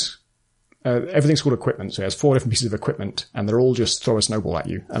 different, everything's called equipment. So he has 4 different pieces of equipment, and they're all just throw a snowball at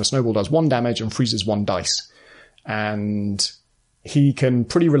you. And a snowball does 1 damage and freezes 1 dice. And he can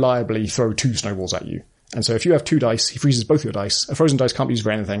pretty reliably throw 2 snowballs at you. And so if you have 2 dice, he freezes both your dice. A frozen dice can't be used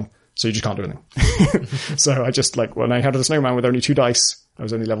for anything, so you just can't do anything. So I just, when I had a snowman with only 2 dice, I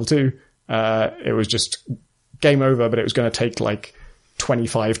was only level 2, it was just game over, but it was going to take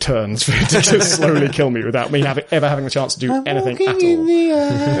 25 turns for it to just slowly kill me without me ever having the chance to do anything at all.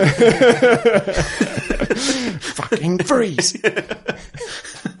 Fucking freeze!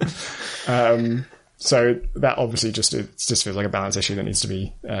 So that obviously just feels like a balance issue that needs to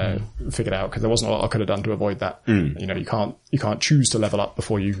be figured out, because there wasn't a lot I could have done to avoid that. You can't choose to level up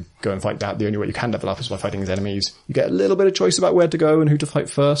before you go and fight that. The only way you can level up is by fighting his enemies. You get a little bit of choice about where to go and who to fight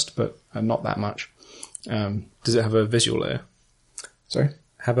first, but not that much. Does it have a visual layer? Sorry?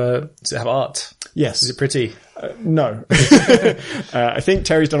 Does it have art? Yes. Is it pretty? No. I think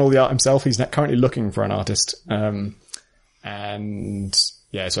Terry's done all the art himself. He's currently looking for an artist. And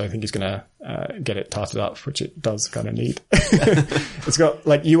yeah, so I think he's going to get it tarted up, which it does kind of need. It's got,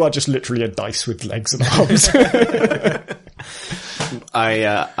 like, you are just literally a dice with legs and arms.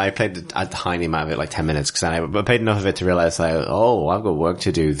 I played a tiny amount of it, like 10 minutes, because I played enough of it to realize, like, oh, I've got work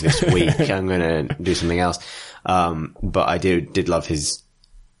to do this week. I'm going to do something else. But I did love his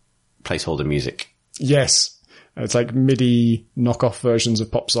placeholder music. Yes. It's like MIDI knockoff versions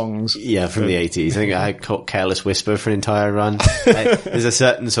of pop songs. Yeah, from the 80s. I think I caught Careless Whisper for an entire run. There's a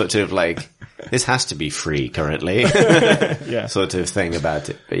certain sort of, like, this has to be free currently. Yeah. Sort of thing about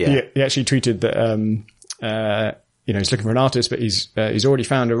it. But yeah. He actually tweeted that, he's looking for an artist, but he's already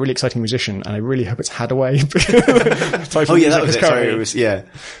found a really exciting musician, and I really hope it's Hadaway. Oh yeah, that was it. Sorry, it was, yeah.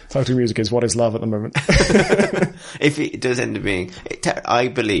 Title music is What Is Love at the moment. If it does end up being, I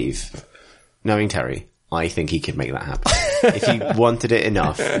believe, knowing Terry, I think he could make that happen. If he wanted it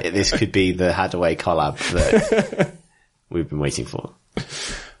enough, this could be the Hadaway collab that we've been waiting for.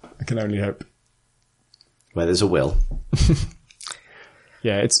 I can only hope. Where there's a will.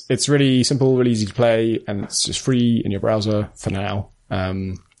 Yeah, it's really simple, really easy to play, and it's just free in your browser for now.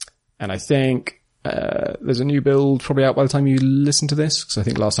 And I think there's a new build probably out by the time you listen to this, because I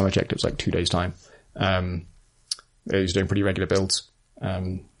think last time I checked it was like 2 days' time. He's doing pretty regular builds,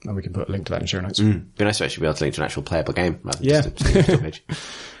 and we can put a link to that in show notes. Be nice to actually be able to link to an actual playable game rather than Yeah. just a page.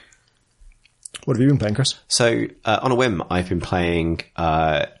 What have you been playing, Chris? So, on a whim, I've been playing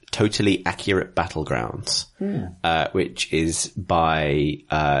Totally Accurate Battlegrounds, which is by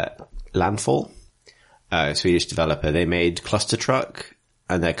Landfall, a Swedish developer. They made Cluster Truck,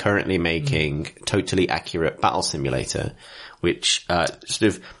 and they're currently making Totally Accurate Battle Simulator, which sort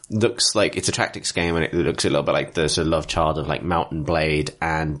of looks like it's a tactics game, and it looks a little bit like the sort of love child of like Mountain Blade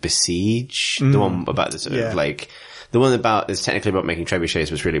and Besiege, the one about the sort of like the one about is technically about making trebuchets,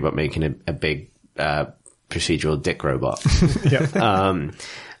 but it's really about making a big procedural dick robot. Yeah.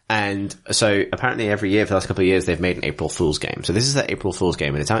 And so apparently every year for the last couple of years they've made an April Fool's game. So this is that April Fool's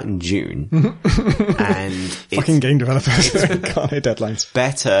game, and it's out in June. And Fucking game developers can't hit deadlines.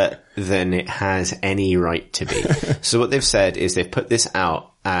 Better than it has any right to be. So what they've said is they've put this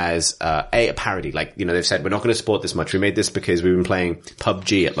out as a parody. Like, they've said, we're not going to support this much. We made this because we've been playing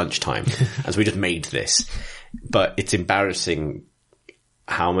PUBG at lunchtime, and so we just made this. But it's embarrassing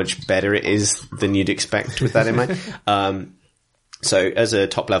how much better it is than you'd expect with that in mind. So as a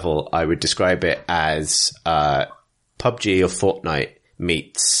top level, I would describe it as PUBG or Fortnite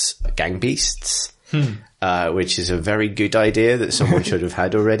meets Gang Beasts, which is a very good idea that someone should have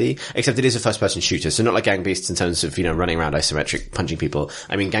had already. Except it is a first-person shooter, so not like Gang Beasts in terms of running around isometric punching people.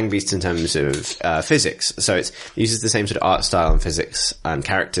 I mean Gang Beasts in terms of physics. So it uses the same sort of art style and physics and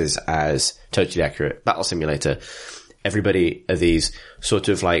characters as Totally Accurate Battle Simulator. Everybody are these sort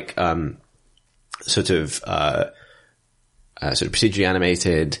of like sort of procedurally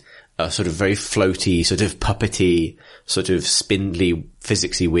animated, sort of very floaty, sort of puppety, sort of spindly,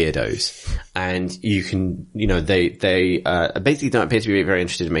 physicsy weirdos. And you can, they basically don't appear to be very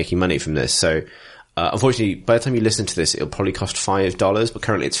interested in making money from this. So, unfortunately, by the time you listen to this, it'll probably cost $5, but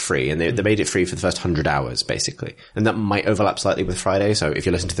currently it's free. And they made it free for the first 100 hours, basically. And that might overlap slightly with Friday. So if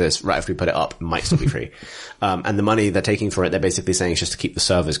you listen to this right after we put it up, it might still be free. And the money they're taking for it, they're basically saying it's just to keep the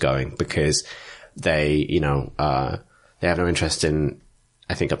servers going, because they, they have no interest in,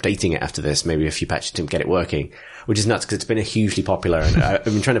 I think, updating it after this, maybe a few patches to get it working, which is nuts because it's been a hugely popular, and I've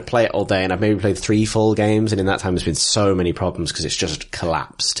been trying to play it all day, and I've maybe played 3 full games, and in that time there's been so many problems because it's just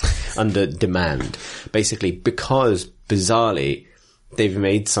collapsed under demand. Basically, because bizarrely, they've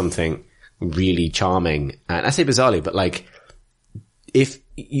made something really charming, and I say bizarrely, but like, if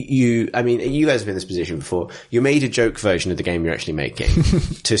you guys have been in this position before. You made a joke version of the game you're actually making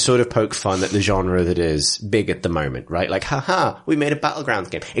to sort of poke fun at the genre that is big at the moment, right? Like, haha, we made a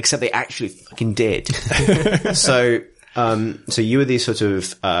Battlegrounds game, except they actually fucking did. So you were these sort of,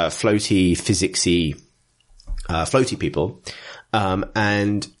 floaty, physicsy, floaty people.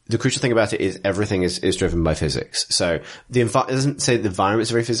 And the crucial thing about it is everything is driven by physics. So it doesn't say the environments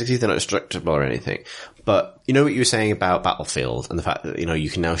are very physicsy, they're not destructible or anything. But you know what you were saying about Battlefield and the fact that, you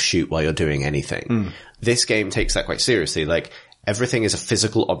can now shoot while you're doing anything. This game takes that quite seriously. Like, everything is a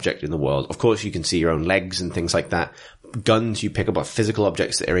physical object in the world. Of course, you can see your own legs and things like that, guns you pick up are physical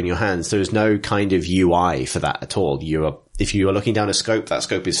objects that are in your hands. There's no kind of UI for that at all. If you are looking down a scope, that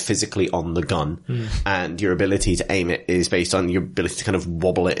scope is physically on the gun, and your ability to aim it is based on your ability to kind of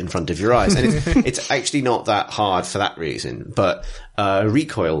wobble it in front of your eyes. And it's actually not that hard for that reason, but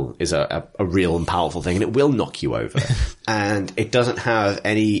recoil is a real and powerful thing, and it will knock you over. And it doesn't have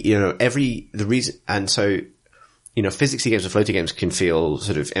any, and so, physicsy games or floaty games can feel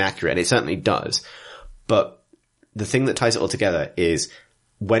sort of inaccurate, and it certainly does. But the thing that ties it all together is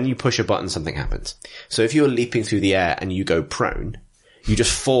when you push a button, something happens. So if you're leaping through the air and you go prone, you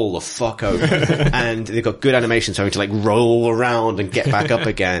just fall the fuck over. And they've got good animation, so having to like roll around and get back up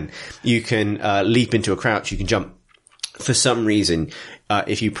again. You can leap into a crouch, you can jump. For some reason,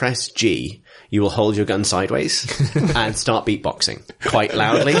 if you press G, you will hold your gun sideways and start beatboxing quite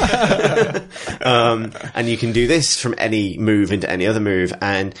loudly. And you can do this from any move into any other move.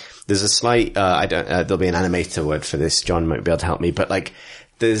 And there's a slight, there'll be an animator word for this. John might be able to help me, but like,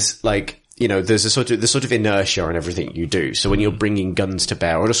 there's like, there's a sort of inertia on everything you do. So when you're bringing guns to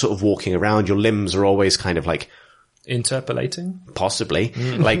bear or just sort of walking around, your limbs are always kind of like, interpolating? Possibly.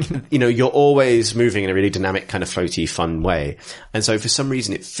 Like, you're always moving in a really dynamic kind of floaty, fun way. And so for some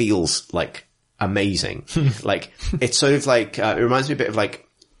reason it feels like amazing. Like, it's sort of like, it reminds me a bit of like,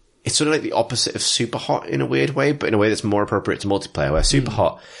 it's sort of like the opposite of Super Hot in a weird way, but in a way that's more appropriate to multiplayer, where Super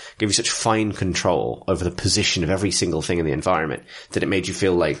Hot gave you such fine control over the position of every single thing in the environment that it made you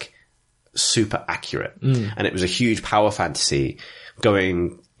feel like super accurate. And it was a huge power fantasy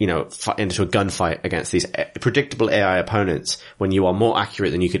going, into a gunfight against these predictable AI opponents when you are more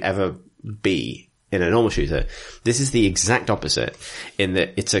accurate than you could ever be in a normal shooter. This is the exact opposite in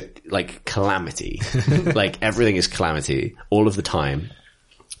that it's a, like, calamity. Like, everything is calamity all of the time.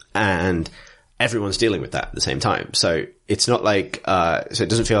 And everyone's dealing with that at the same time. So it's not like, so it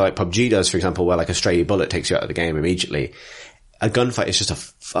doesn't feel like PUBG does, for example, where like a stray bullet takes you out of the game immediately. A gunfight is just a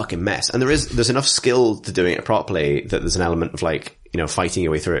fucking mess. And there's enough skill to doing it properly that there's an element of like, fighting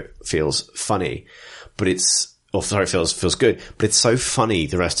your way through it feels funny, but feels good, but it's so funny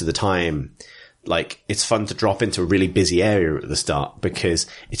the rest of the time. Like, it's fun to drop into a really busy area at the start because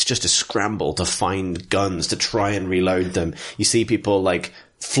it's just a scramble to find guns, to try and reload them. You see people like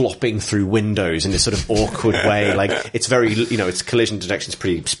flopping through windows in this sort of awkward way. Like, it's very, its collision detection's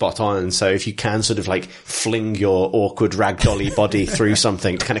pretty spot on. So if you can sort of like fling your awkward ragdolly body through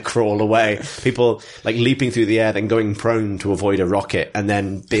something to kind of crawl away, people like leaping through the air, then going prone to avoid a rocket and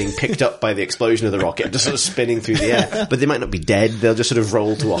then being picked up by the explosion of the rocket and just sort of spinning through the air. But they might not be dead. They'll just sort of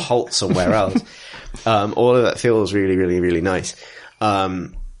roll to a halt somewhere else. All of that feels really, really, really nice.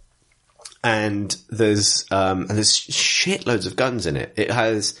 And there's shitloads of guns in it. It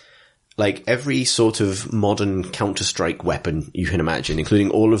has like every sort of modern Counter-Strike weapon you can imagine, including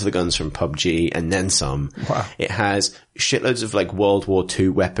all of the guns from PUBG and then some. Wow. It has shitloads of like World War II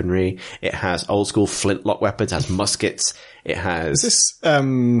weaponry. It has old school flintlock weapons. It has muskets. It has... Is this,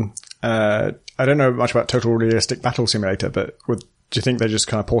 I don't know much about Total Realistic Battle Simulator, but do you think they just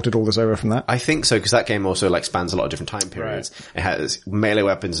kind of ported all this over from that? I think so, because that game also like spans a lot of different time periods. Right. It has melee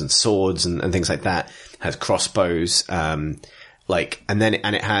weapons and swords and things like that. It has crossbows, and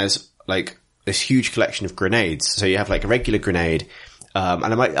it has like this huge collection of grenades. So you have like a regular grenade, and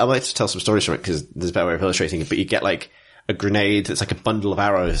I might just tell some stories from it because there's a better way of illustrating it, but you get like a grenade that's like a bundle of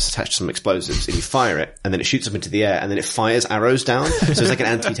arrows attached to some explosives, and you fire it, and then it shoots up into the air, and then it fires arrows down. So it's like an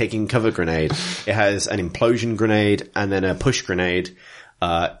anti-taking cover grenade. It has an implosion grenade, and then a push grenade.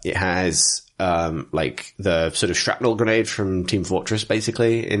 It has like the sort of shrapnel grenade from Team Fortress,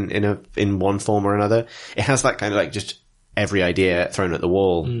 basically, in one form or another. It has that kind of like just every idea thrown at the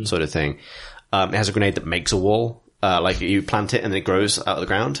wall sort of thing. It has a grenade that makes a wall. Like you plant it and then it grows out of the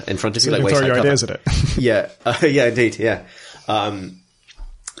ground in front of you. So like you throw your ideas at it. Yeah. Yeah, indeed. Yeah. And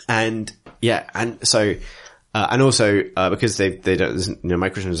so, and also, because they don't, there's,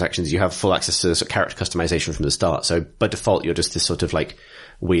 microtransactions, you have full access to sort of character customization from the start. So by default, you're just this sort of like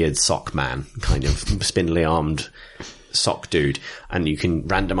weird sock man, kind of spindly armed sock dude. And you can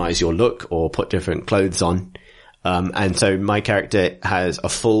randomize your look or put different clothes on. And so my character has a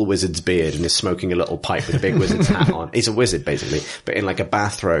full wizard's beard and is smoking a little pipe with a big wizard's hat on. He's a wizard, basically, but in like a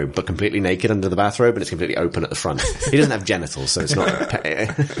bathrobe, but completely naked under the bathrobe, and it's completely open at the front. He doesn't have genitals, so it's not,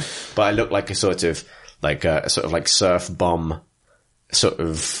 but I look like a sort of like surf bomb, sort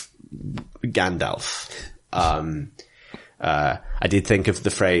of Gandalf. I did think of the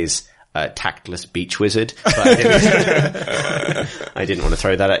phrase, tactless beach wizard, but I didn't want to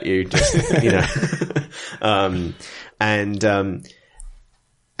throw that at you, just, and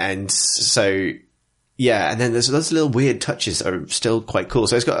so, Yeah, and then there's those little weird touches that are still quite cool.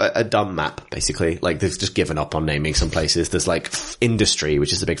 So it's got a dumb map, basically. Like, they've just given up on naming some places. There's like industry,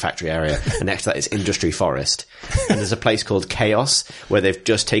 which is the big factory area, and next to that is industry forest. And there's a place called Chaos, where they've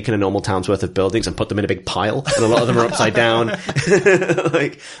just taken a normal town's worth of buildings and put them in a big pile, and a lot of them are upside down.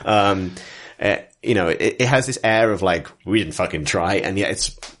 You know, it has this air of like, we didn't fucking try, and yet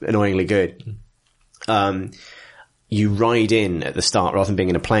it's annoyingly good. You ride in at the start, rather than being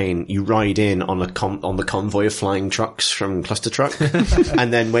in a plane, you ride in on the convoy of flying trucks from Cluster Truck.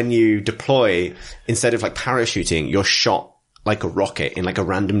 And then when you deploy, instead of like parachuting, you're shot like a rocket in like a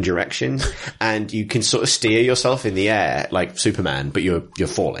random direction, and you can sort of steer yourself in the air like Superman, but you're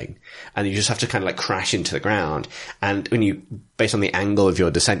falling, and you just have to kind of like crash into the ground. And when you, based on the angle of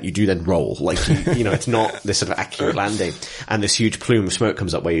your descent, you do then roll, like you know, it's not this sort of accurate landing. And this huge plume of smoke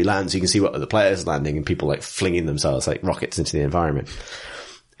comes up where you land, so you can see what other players are landing, and people like flinging themselves like rockets into the environment.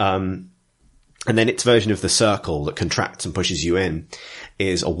 And then its version of the circle that contracts and pushes you in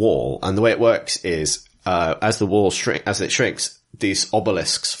is a wall, and the way it works is, as the wall shrinks, these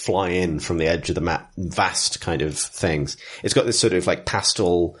obelisks fly in from the edge of the map, vast kind of things. It's got this sort of like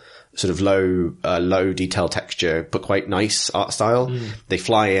pastel, sort of low detail texture, but quite nice art style. They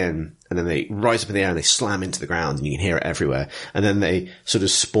fly in, and then they rise up in the air and they slam into the ground, and you can hear it everywhere. And then they sort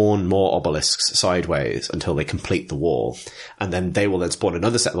of spawn more obelisks sideways until they complete the wall. And then they will then spawn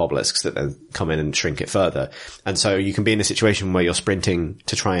another set of obelisks that then come in and shrink it further. And so you can be in a situation where you're sprinting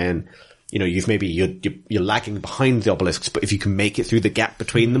to try and, you know, you're lagging behind the obelisks, but if you can make it through the gap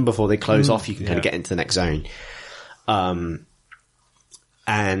between them before they close off, you can kind of get into the next zone.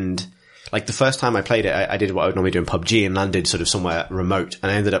 And like the first time I played it, I did what I would normally do in PUBG and landed sort of somewhere remote,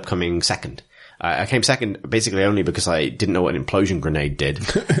 and I ended up coming second. I came second basically only because I didn't know what an implosion grenade did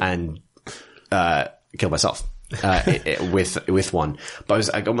and, killed myself. With one.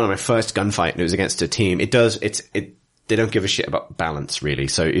 But I got one of my first gunfight, and it was against a team. They don't give a shit about balance, really.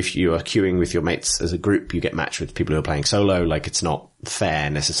 So if you are queuing with your mates as a group, you get matched with people who are playing solo. Like, it's not fair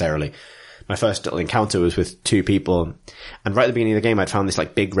necessarily. My first little encounter was with two people, and right at the beginning of the game, I'd found this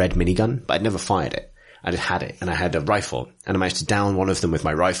like big red minigun, but I'd never fired it. I just had it, and I had a rifle, and I managed to down one of them with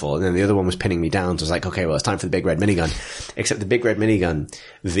my rifle, and then the other one was pinning me down, so I was like, okay, well, it's time for the big red minigun. Except the big red minigun,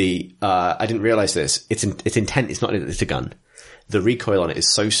 I didn't realize this, its intent is not that it's a gun. The recoil on it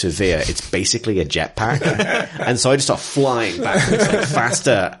is so severe, it's basically a jetpack. And so I just start flying backwards, like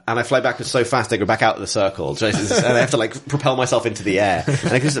faster, and I fly backwards so fast I go back out of the circle, and I have to like propel myself into the air. And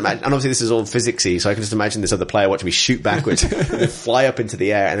I can just imagine, and obviously this is all physicsy, so I can just imagine this other player watching me shoot backwards, and then fly up into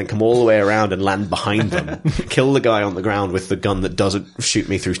the air, and then come all the way around and land behind them, kill the guy on the ground with the gun that doesn't shoot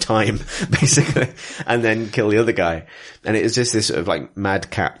me through time, basically, and then kill the other guy. And it is just this sort of like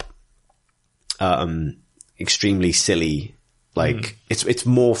madcap, extremely silly. Like, it's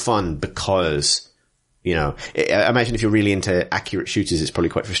more fun because, you know, I imagine if you're really into accurate shooters, it's probably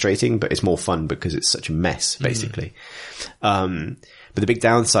quite frustrating, but it's more fun because it's such a mess, basically. But the big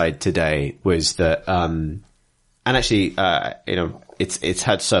downside today was that, and actually, you know, it's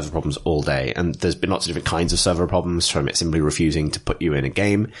had server problems all day, and there's been lots of different kinds of server problems, from it simply refusing to put you in a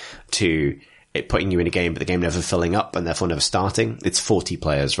game to it putting you in a game, but the game never filling up and therefore never starting. It's 40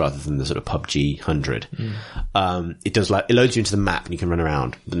 players rather than the sort of PUBG 100. It loads you into the map and you can run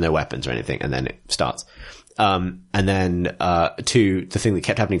around with no weapons or anything, and then it starts. And then, the thing that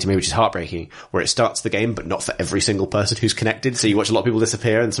kept happening to me, which is heartbreaking, where it starts the game, but not for every single person who's connected. So you watch a lot of people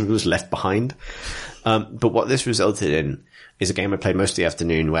disappear and some people just left behind. But what this resulted in is a game I played most of the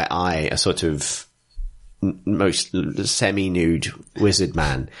afternoon where a sort of most semi-nude wizard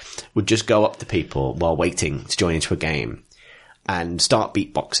man would just go up to people while waiting to join into a game and start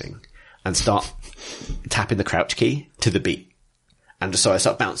beatboxing and start tapping the crouch key to the beat. And so I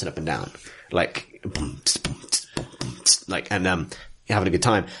start bouncing up and down, like, like, and, having a good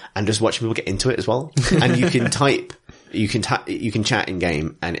time, and just watching people get into it as well. And you can type, you can chat in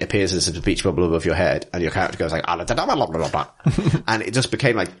game, and it appears as a speech bubble above your head, and your character goes like, and it just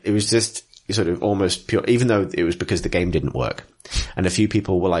became like, it was just sort of almost pure, even though it was because the game didn't work. And a few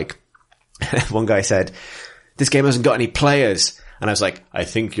people were like, one guy said, this game hasn't got any players. And I was like, I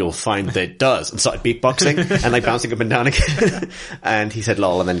think you'll find that it does. And started beatboxing and like bouncing up and down again. And he said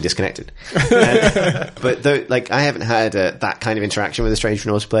lol, and then he disconnected. But though, like, I haven't had that kind of interaction with a Strange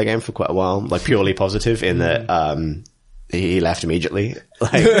New multiplayer game for quite a while, like purely positive in that, he left immediately.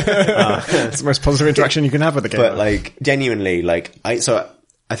 Like, it's the most positive interaction you can have with the game. But like, genuinely, like,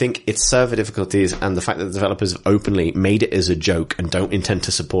 I think its server difficulties and the fact that the developers have openly made it as a joke and don't intend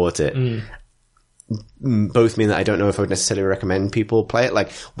to support it, both mean that I don't know if I would necessarily recommend people play it. Like,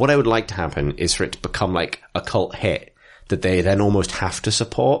 what I would like to happen is for it to become like a cult hit that they then almost have to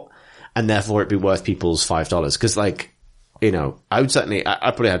support. and therefore it'd be worth people's $5. Cause like, you know, I probably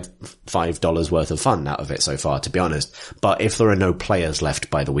had $5 worth of fun out of it so far, to be honest. But if there are no players left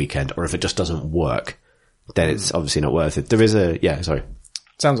by the weekend, or if it just doesn't work, then it's obviously not worth it. There is sorry.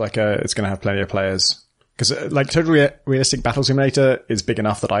 Sounds like it's going to have plenty of players. Because like Total Realistic Battle Simulator is big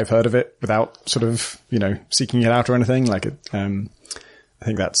enough that I've heard of it without sort of, you know, seeking it out or anything. Like, I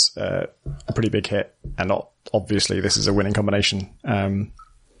think that's a pretty big hit, and obviously this is a winning combination.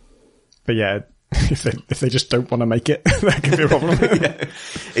 But yeah, if they just don't want to make it, that could be a problem. Yeah.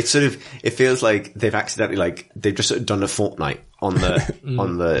 It's sort of, it feels like they've accidentally, like, they've just sort of done a fortnight on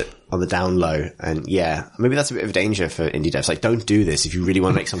the on the down low, and yeah, maybe that's a bit of a danger for indie devs. Like, don't do this if you really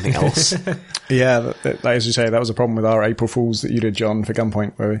want to make something else. Yeah, as you say, that was a problem with our April Fools that you did, John, for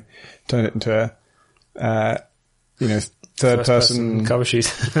Gunpoint, where we turned it into a, you know, third person cover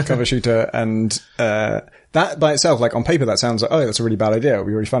shooter, and that by itself, like on paper, that sounds like, oh, that's a really bad idea. It would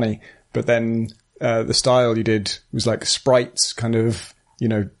be really funny, but then the style you did was like sprites, kind of, you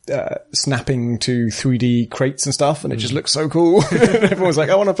know, snapping to 3D crates and stuff, and it just looks so cool. And everyone's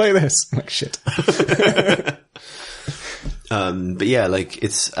like, I want to play this. I'm like, shit. But yeah, like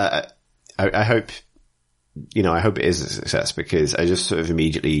it's, I hope, you know, I hope it is a success, because I just sort of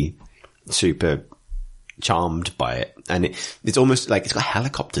immediately super charmed by it. And it's almost like it's got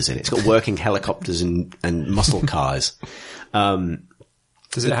helicopters in it. It's got working helicopters and muscle cars.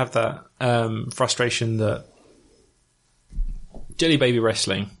 Does it have that frustration that Jelly Baby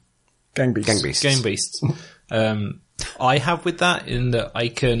Wrestling, Gang Beasts. I have with that, in that I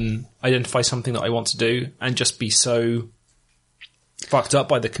can identify something that I want to do and just be so fucked up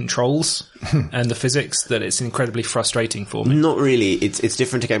by the controls and the physics that it's incredibly frustrating for me. Not really. It's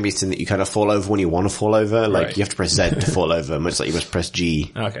different to Gang Beasts in that you kind of fall over when you want to fall over. Like, right. You have to press Z to fall over, much like you must press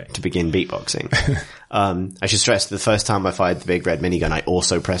G to begin beatboxing. I should stress, the first time I fired the big red minigun, I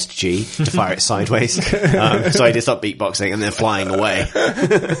also pressed G to fire it sideways. So I did stop beatboxing and then flying away,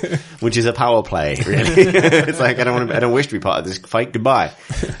 which is a power play, really. It's like, I don't wish to be part of this fight. Goodbye.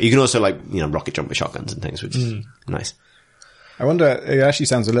 You can also, like, you know, rocket jump with shotguns and things, which is nice. I wonder, it actually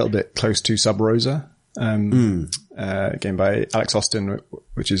sounds a little bit close to Sub Rosa, game by Alex Austin,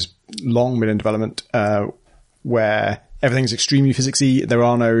 which is long been in development, where everything's extremely physicsy. There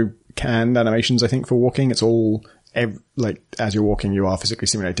are no canned animations, I think, for walking. It's all, like, as you're walking, you are physically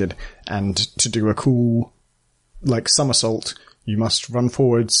simulated. And to do a cool, like, somersault, you must run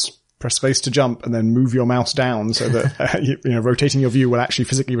forwards, press space to jump, and then move your mouse down so that, you know, rotating your view will actually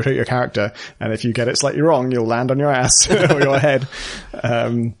physically rotate your character. And if you get it slightly wrong, you'll land on your ass or your head.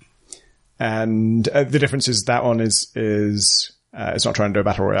 And the difference is that one is it's not trying to do a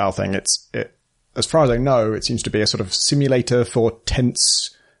battle royale thing. As far as I know, it seems to be a sort of simulator for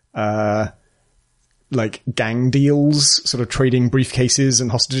tense, like gang deals, sort of trading briefcases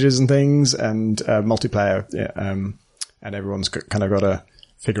and hostages and things, and multiplayer. Yeah, and everyone's kind of got to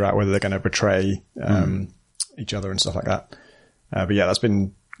figure out whether they're going to betray each other and stuff like that. But yeah, that's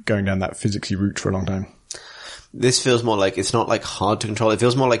been going down that physicsy route for a long time. This feels more like, it's not like hard to control. It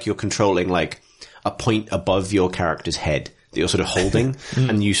feels more like you're controlling like a point above your character's head that you're sort of holding,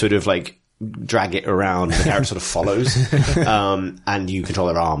 and you sort of like drag it around, and the character sort of follows. And you control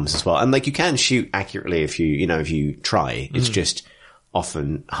their arms as well. And like, you can shoot accurately if you try. It's just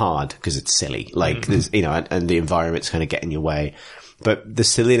often hard because it's silly. Like there's, you know, and the environment's kind of get in your way. But the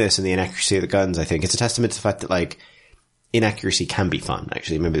silliness and the inaccuracy of the guns, I think, it's a testament to the fact that, like, inaccuracy can be fun,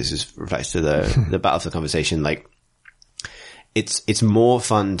 actually. Maybe this reflects to the Battlefield conversation. Like, it's more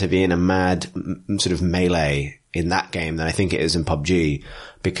fun to be in a mad sort of melee in that game than I think it is in PUBG,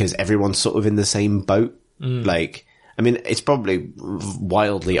 because everyone's sort of in the same boat. Like, I mean, it's probably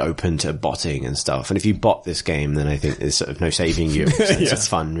wildly open to botting and stuff. And if you bot this game, then I think there's sort of no saving you. So it's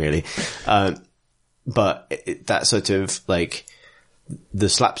fun, really. But that sort of, like, the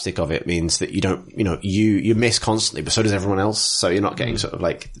slapstick of it means that you don't, you know, you miss constantly, but so does everyone else. So you're not getting sort of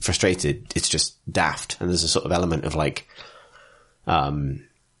like frustrated. It's just daft. And there's a sort of element of like, not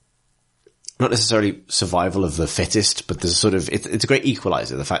necessarily survival of the fittest, but there's a sort of, it's a great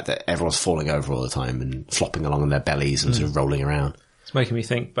equalizer. The fact that everyone's falling over all the time and flopping along on their bellies and sort of rolling around. It's making me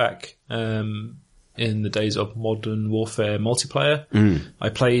think back, in the days of Modern Warfare multiplayer. I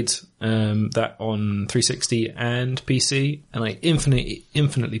played that on 360 and PC, and I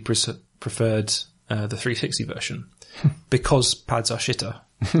infinitely preferred the 360 version because pads are shitter.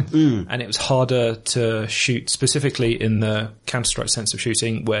 And it was harder to shoot, specifically in the Counter-Strike sense of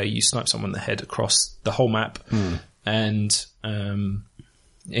shooting, where you snipe someone in the head across the whole map, and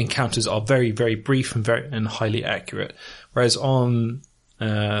encounters are very, very brief and highly accurate. Whereas on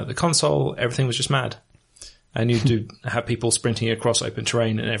the console, everything was just mad. and you'd have people sprinting across open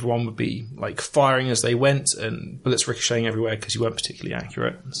terrain, and everyone would be like firing as they went, and bullets ricocheting everywhere because you weren't particularly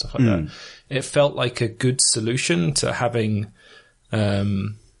accurate and stuff like that. It felt like a good solution to having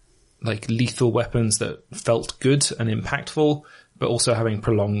like lethal weapons that felt good and impactful, but also having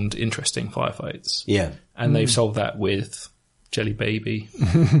prolonged, interesting firefights. Yeah. And they've solved that with Jelly Baby.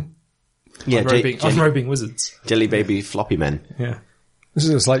 Yeah, unrobing wizards. Jelly Baby floppy men. Yeah. This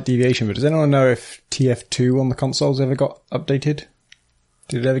is a slight deviation, but does anyone know if TF2 on the consoles ever got updated?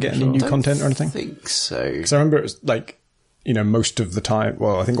 Did it ever get any new content or anything? I think so. Because I remember it was like, most of the time,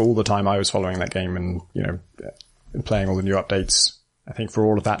 well, I think all the time I was following that game and, playing all the new updates. I think for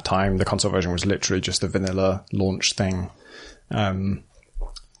all of that time, the console version was literally just a vanilla launch thing. And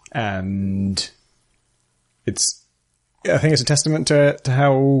I think it's a testament to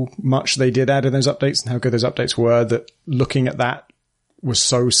how much they did add in those updates and how good those updates were, that looking at that was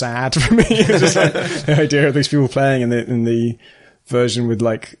so sad for me. It was just like the idea of these people playing in the version with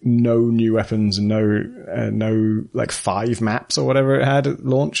like no new weapons and no like 5 maps or whatever it had at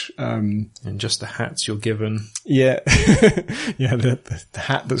launch. And just the hats you're given. Yeah. Yeah. The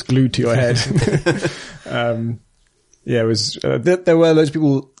hat that's glued to your head. Yeah, it was, there were loads of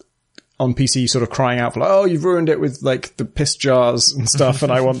people on PC sort of crying out for like, oh, you've ruined it with like the piss jars and stuff.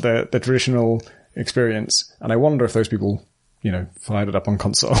 And I want the traditional experience. And I wonder if those people, fired it up on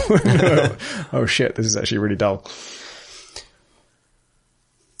console. Oh shit, this is actually really dull.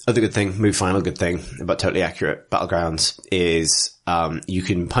 Other final good thing about Totally Accurate Battlegrounds is, you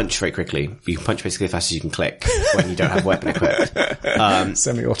can punch very quickly. You can punch basically as fast as you can click when you don't have weapon equipped.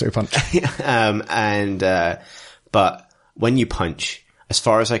 Semi-auto punch. But when you punch, as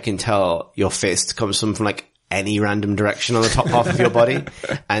far as I can tell, your fist comes from like any random direction on the top half of your body.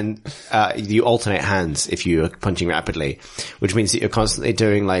 And, you alternate hands if you're punching rapidly, which means that you're constantly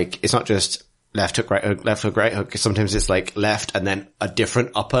doing like, it's not just left hook, right hook. Sometimes it's like left and then a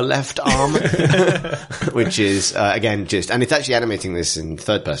different upper left arm, which is, again, and it's actually animating this in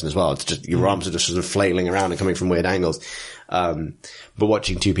third person as well. It's just, your arms are just sort of flailing around and coming from weird angles. But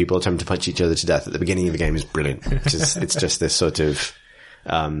watching two people attempt to punch each other to death at the beginning of the game is brilliant. It's just this sort of,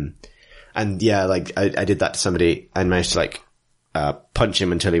 and yeah, like I did that to somebody and managed to like, punch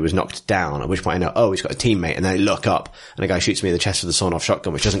him until he was knocked down, at which point I know, oh, he's got a teammate, and then I look up and a guy shoots me in the chest with a sawn-off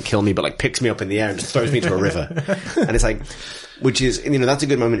shotgun, which doesn't kill me, but like picks me up in the air and just throws me into a river. And it's like, which is, that's a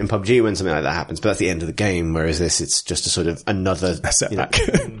good moment in PUBG when something like that happens, but that's the end of the game, whereas this, it's just a sort of another setback.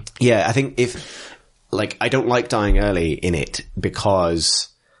 Yeah, I think I don't like dying early in it, because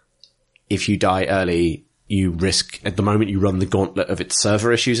if you die early, you risk, at the moment, you run the gauntlet of its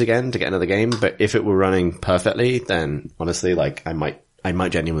server issues again to get another game. But if it were running perfectly, then honestly, like, I might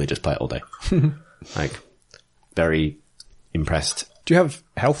genuinely just play it all day. Like, very impressed. Do you have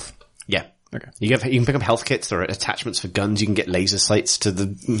health? Yeah. Okay. You can pick up health kits. There are attachments for guns. You can get laser sights to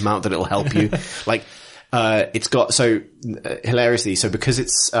the amount that it'll help you. Like, it's got, hilariously, because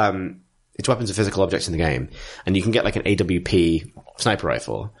it's weapons are physical objects in the game, and you can get like an AWP sniper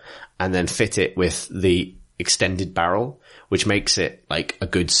rifle and then fit it with the extended barrel, which makes it like a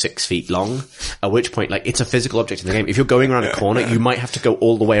good 6 feet long, at which point, like, it's a physical object in the game. If you're going around a corner, you might have to go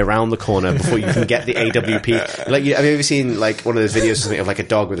all the way around the corner before you can get the AWP. Like, have you ever seen like one of those videos or something of like a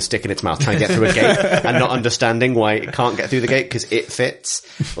dog with a stick in its mouth trying to get through a gate and not understanding why it can't get through the gate because it fits?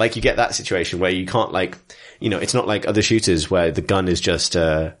 Like, you get that situation where you can't, like, it's not like other shooters where the gun is just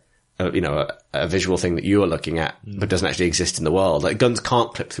a visual thing that you are looking at, but doesn't actually exist in the world. Like, guns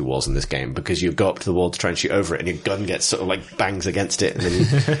can't clip through walls in this game because you go up to the wall to try and shoot over it and your gun gets sort of like bangs against it. And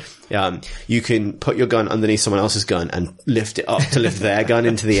then you can put your gun underneath someone else's gun and lift it up to lift their gun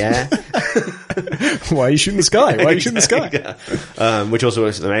into the air. Why are you shooting the sky? Why are you shooting the sky? Yeah. Which also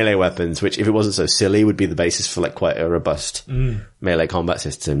works with the melee weapons, which if it wasn't so silly would be the basis for like quite a robust melee combat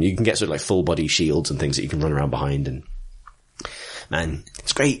system. You can get sort of like full body shields and things that you can run around behind, and man,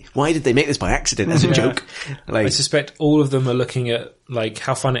 it's great. Why did they make this by accident as a joke? Like, I suspect all of them are looking at like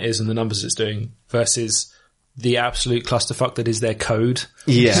how fun it is and the numbers it's doing versus the absolute clusterfuck that is their code.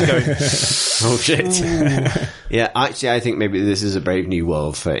 Yeah. Just going, oh shit. Yeah, actually I think maybe this is a brave new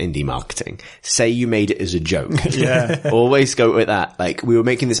world for indie marketing. Say you made it as a joke. Yeah. Always go with that. Like, we were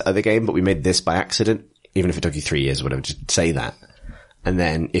making this other game, but we made this by accident. Even if it took you 3 years or whatever, just say that. And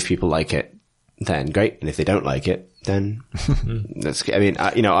then if people like it, then great. And if they don't like it, then that's, I mean,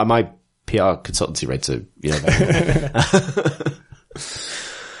 my PR consultancy rates are,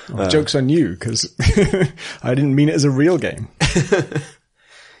 joke's on you, because I didn't mean it as a real game.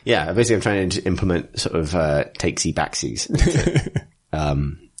 Yeah, basically I'm trying to implement sort of, takesy backsies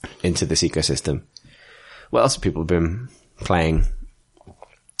into this ecosystem. What else have people been playing?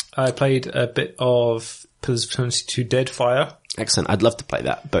 I played a bit of Pillars of Eternity 2 Deadfire. Excellent. I'd love to play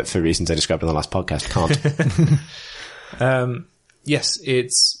that, but for reasons I described in the last podcast, can't. Yes,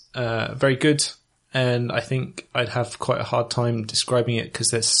 it's very good, and I think I'd have quite a hard time describing it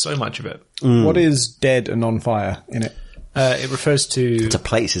because there's so much of it. What is dead and on fire in it? It refers to... It's a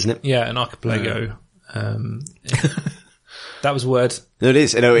place, isn't it? Yeah, an archipelago. That was a word. No, it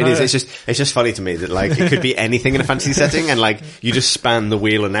is. No, it is. It's just funny to me that like it could be anything in a fantasy setting, and like you just span the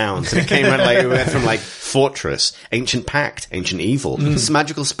wheel of nouns, and it went from like fortress, ancient pact, ancient evil, this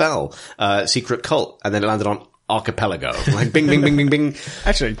magical spell, secret cult, and then it landed on archipelago. Like bing, bing, bing, bing, bing.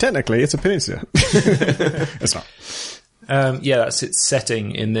 Actually, technically, it's a peninsula. It's not. Yeah, that's its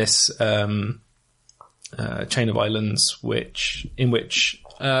setting in this chain of islands, in which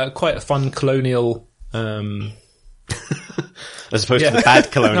quite a fun colonial. As opposed to the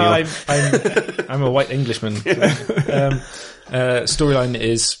bad colonial. No, I'm a white Englishman. Storyline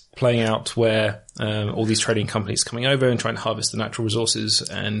is playing out where all these trading companies coming over and trying to harvest the natural resources,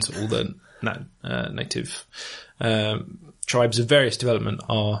 and all the native tribes of various development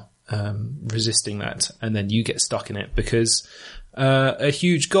are resisting that, and then you get stuck in it because a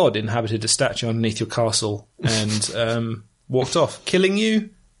huge god inhabited a statue underneath your castle and walked off, killing you,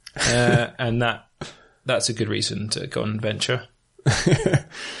 and that's a good reason to go on an adventure.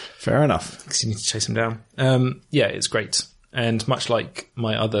 Fair enough. Because you need to chase him down. Yeah, it's great. And much like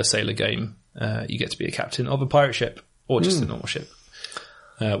my other sailor game, you get to be a captain of a pirate ship, or just a normal ship,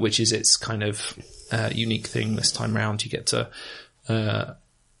 which is its kind of unique thing this time round. You get to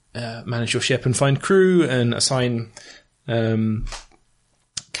manage your ship and find crew and assign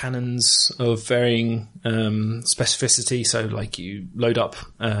cannons of varying specificity. So like you load up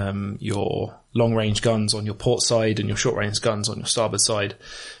your long range guns on your port side and your short range guns on your starboard side,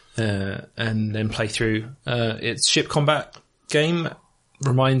 and then play through. Its ship combat game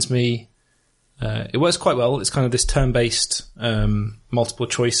reminds me, it works quite well. It's kind of this turn-based multiple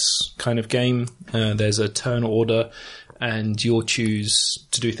choice kind of game. There's a turn order, and you'll choose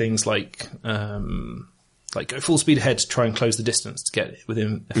to do things like go full speed ahead to try and close the distance to get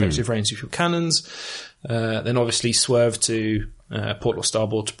within effective range of your cannons. Then obviously swerve to port or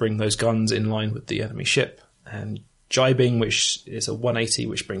starboard to bring those guns in line with the enemy ship. And jibing, which is a 180,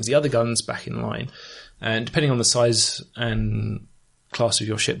 which brings the other guns back in line. And depending on the size and class of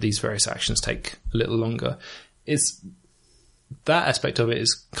your ship, these various actions take a little longer. That aspect of it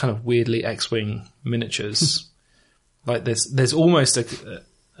is kind of weirdly X-Wing miniatures. Like there's almost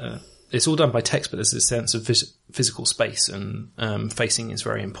it's all done by text, but there's this sense of physical space, and facing is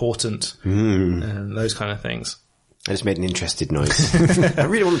very important, and those kind of things. I just made an interested noise. I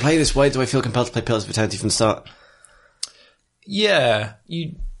really want to play this. Why do I feel compelled to play Pillars of Eternity from the start? Yeah,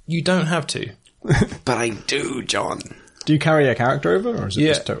 you don't have to. But I do, John. Do you carry a character over, or is it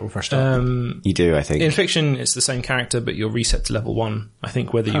just total fresh start? You do, I think. In fiction, it's the same character, but you're reset to level 1, I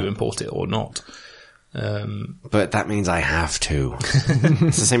think, whether you import it or not. But that means I have to.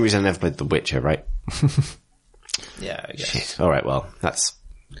 It's the same reason I never played The Witcher, right? Yeah, I guess. Shit. All right, well, that's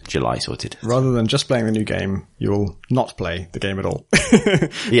July sorted. Rather than just playing the new game, you'll not play the game at all.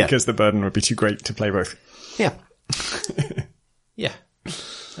 Yeah. Because the burden would be too great to play both. Yeah. Yeah.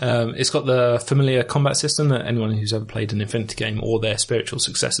 It's got the familiar combat system that anyone who's ever played an Infinity game or their spiritual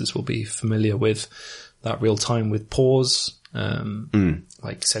successors will be familiar with. That real time with pause,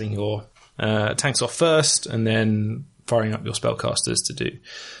 like setting your tanks off first and then firing up your spellcasters to do.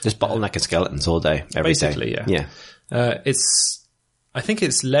 Just bottlenecking skeletons all day, every Basically, day. yeah. I think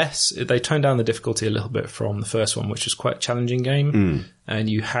it's less, they toned down the difficulty a little bit from the first one, which was quite a challenging game. And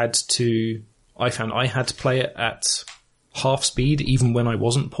I found I had to play it at half speed, even when I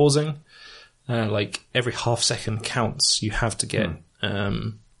wasn't pausing. Like every half second counts. You have to get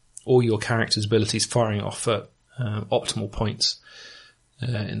all your character's abilities firing off at optimal points.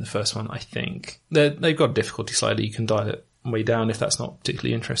 In the first one, I think. They've got a difficulty slider. You can dial it way down if that's not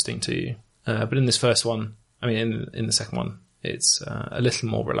particularly interesting to you. But in this first one, in the second one, it's a little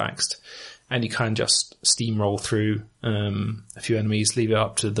more relaxed. And you can just steamroll through a few enemies, leave it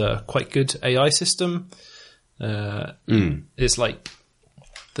up to the quite good AI system. It's like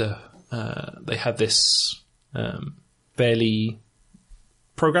they have this fairly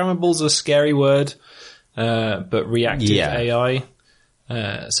programmable's a scary word, but reactive AI.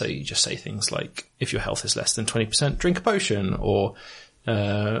 So you just say things like, if your health is less than 20%, drink a potion, or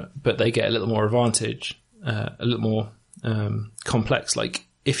but they get a little more advantage, a little more complex. Like,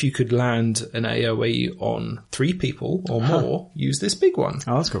 if you could land an AoE on 3 people or more, use this big one.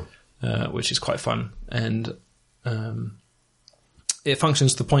 Oh, that's cool. Which is quite fun. And it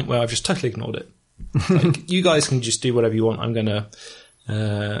functions to the point where I've just totally ignored it. Like, you guys can just do whatever you want. I'm going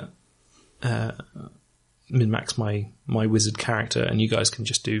to min-max my wizard character, and you guys can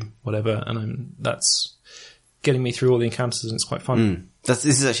just do whatever. And that's getting me through all the encounters, and it's quite fun. This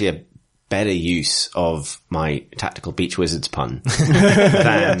is actually a better use of my tactical beach wizards pun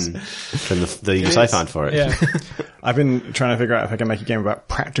than the use I found for it. Yeah. I've been trying to figure out if I can make a game about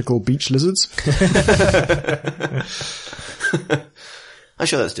practical beach lizards. I'm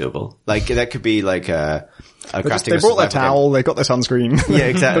sure that's doable. Like, that could be like a crafting. They brought their towel, they got their sunscreen. Yeah,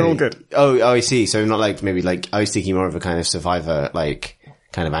 exactly. They're all good. Oh, I see. So not like, maybe like, I was thinking more of a kind of survivor, like,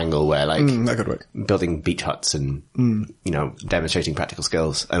 kind of angle where like, That could work. building beach huts and, you know, demonstrating practical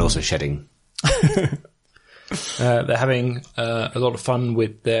skills and also shedding. They're having a lot of fun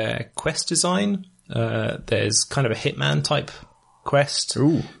with their quest design. There's kind of a Hitman type quest.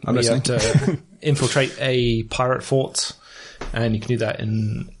 Ooh, I'm where you listening. have to infiltrate a pirate fort, and you can do that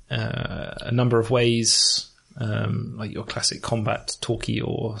in a number of ways, like your classic combat, talky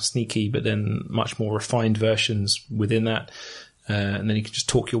or sneaky, but then much more refined versions within that. And then you can just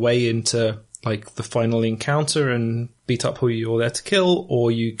talk your way into like the final encounter and beat up who you're there to kill, or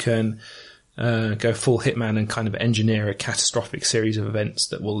you can go full Hitman and kind of engineer a catastrophic series of events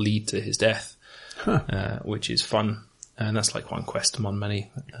that will lead to his death, which is fun. And that's like one quest among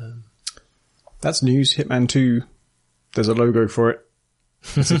many. That's news. Hitman 2. There's a logo for it.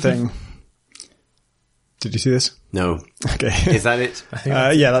 It's a thing. Did you see this? No. Okay. Is that it?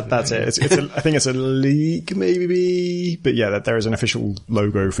 That's it. I think it's a leak, maybe. But yeah, there is an official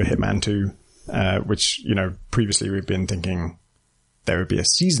logo for Hitman 2, which, you know, previously we've been thinking there would be a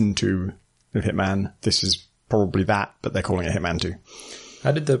season 2 of Hitman. This is probably that, but they're calling it Hitman 2.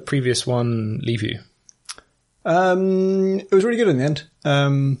 How did the previous one leave you? It was really good in the end.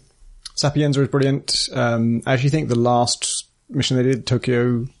 Sapienza was brilliant. I actually think the last mission they did,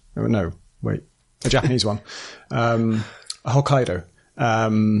 Tokyo, a Japanese one, Hokkaido,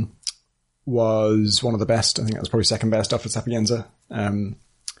 was one of the best. I think that was probably second best after Sapienza.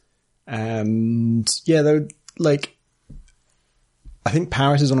 And yeah, though, like, I think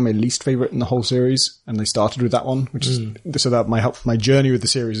Paris is one of my least favorite in the whole series, and they started with that one, which is so that my journey with the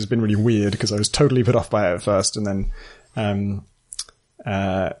series has been really weird because I was totally put off by it at first, and then kind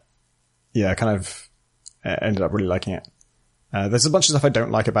of ended up really liking it. There's a bunch of stuff I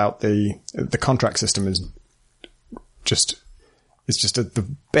don't like about the contract system. It's just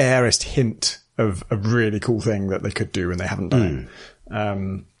the barest hint of a really cool thing that they could do, and they haven't done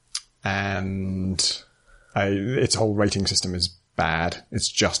it. And its whole rating system is bad. It's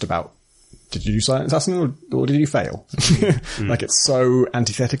just about, did you do Silent Assassin or did you fail? Like, it's so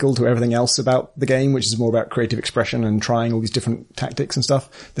antithetical to everything else about the game, which is more about creative expression and trying all these different tactics and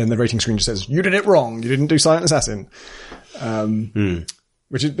stuff. Then the rating screen just says, you did it wrong. You didn't do Silent Assassin. But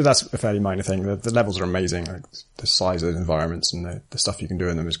that's a fairly minor thing. The levels are amazing. Like, the size of the environments and the stuff you can do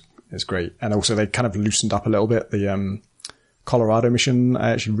in them is great. And also they kind of loosened up a little bit. The, Colorado mission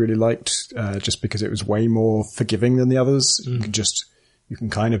I actually really liked, just because it was way more forgiving than the others. You can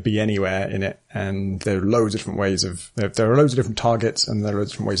kind of be anywhere in it, and there are loads of different ways there are loads of different targets, and there are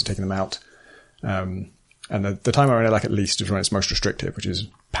loads of different ways of taking them out. And the time I really like it least is when it's most restrictive, which is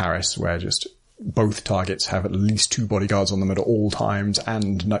Paris, where just both targets have at least 2 bodyguards on them at all times,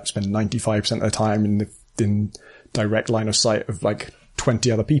 and spend 95% of their time in direct line of sight of like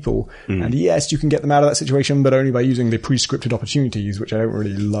 20 other people. And yes, you can get them out of that situation, but only by using the pre-scripted opportunities, which I don't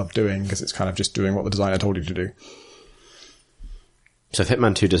really love doing because it's kind of just doing what the designer told you to do. So if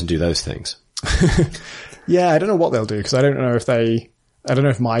Hitman 2 doesn't do those things. Yeah, I don't know what they'll do, because I don't know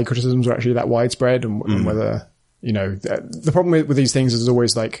if my criticisms are actually that widespread, and whether, you know, the problem with these things is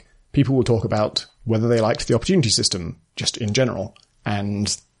always like, people will talk about whether they liked the opportunity system just in general,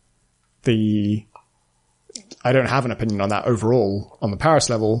 and I don't have an opinion on that overall. On the Paris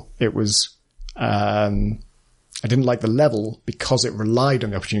level, it was, I didn't like the level because it relied on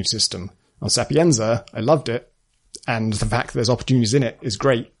the opportunity system. On Sapienza, I loved it, and the fact that there's opportunities in it is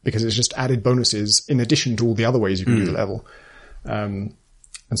great because it's just added bonuses in addition to all the other ways you can do the level. And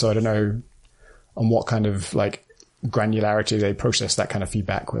so I don't know on what kind of like granularity they process that kind of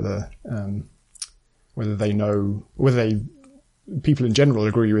feedback, whether people in general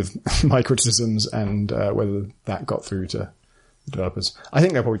agree with my criticisms, and whether that got through to the developers. I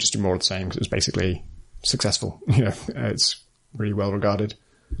think they'll probably just do more of the same because it was basically successful. You know, it's really well regarded.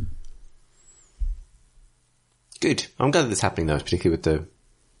 Good. I'm glad that it's happening though, particularly with the,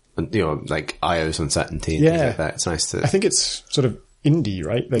 you know, like IO's uncertainty and things like that. It's nice to... I think it's sort of indie,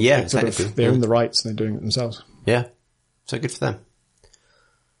 right? They own the rights and they're doing it themselves. Yeah. So good for them.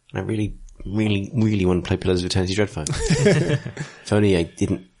 And I really, really, really want to play Pillars of Eternity Dreadfire. If only I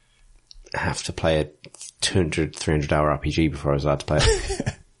didn't have to play a 200, 300 hour RPG before I was allowed to play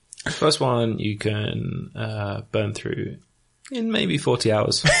it. First one you can burn through in maybe 40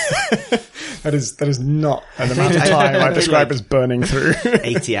 hours. That is not an amount of time I describe as burning through.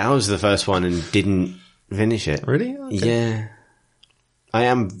 80 hours the first one and didn't finish it. Really? Okay. Yeah. I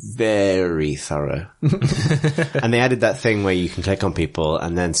am very thorough. And they added that thing where you can click on people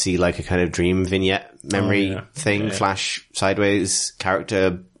and then see like a kind of dream vignette memory thing, flash sideways,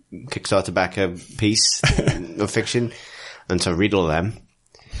 character, Kickstarter backer piece of fiction. And so read all of them.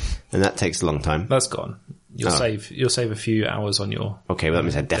 And that takes a long time. That's gone. You'll save a few hours on your... Okay, well that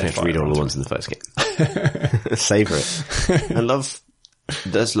means I definitely have to read all the ones in the first game. Savor it. I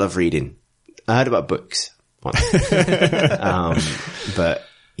does love reading. I heard about books once. But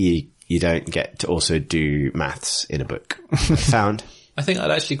you don't get to also do maths in a book. I found. I think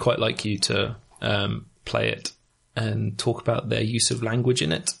I'd actually quite like you to play it and talk about their use of language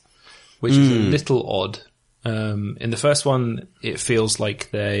in it, which is a little odd. In the first one, it feels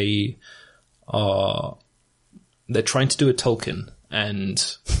like they're trying to do a Tolkien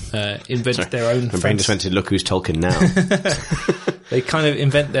and invent their own... My brain just went to look who's Tolkien now. They kind of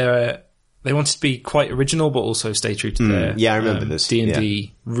invent they wanted to be quite original, but also stay true to their I remember this.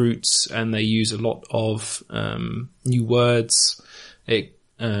 D&D roots, and they use a lot of new words. A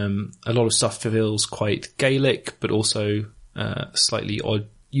lot of stuff feels quite Gaelic, but also slightly odd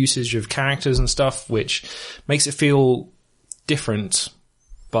usage of characters and stuff, which makes it feel different.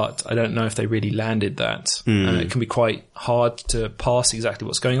 But I don't know if they really landed that. It can be quite hard to parse exactly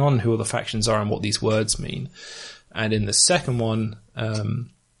what's going on, who all the factions are, and what these words mean. And in the second one,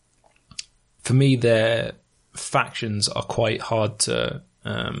 for me, their factions are quite hard to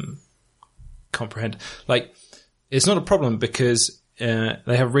comprehend. Like, it's not a problem because they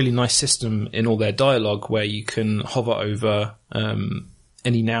have a really nice system in all their dialogue where you can hover over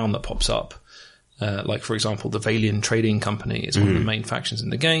any noun that pops up. Like, for example, the Valian Trading Company is one of the main factions in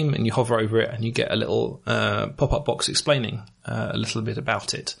the game, and you hover over it and you get a little pop-up box explaining a little bit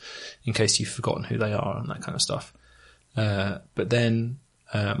about it in case you've forgotten who they are and that kind of stuff. But then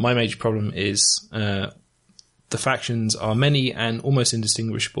my major problem is the factions are many and almost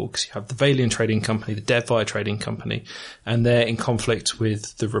indistinguishable because you have the Valian Trading Company, the Devire Trading Company, and they're in conflict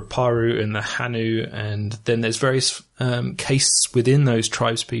with the Raparu and the Hanu, and then there's various castes within those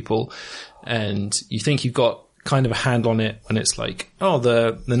tribes people, and you think you've got kind of a hand on it when it's like, oh,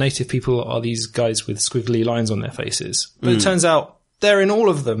 the native people are these guys with squiggly lines on their faces. But it turns out they're in all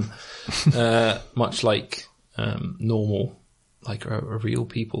of them, much like normal, like a real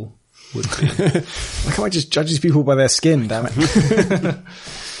people would be. Why can't I just judge these people by their skin, damn it?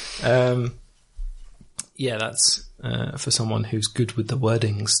 Yeah, that's for someone who's good with the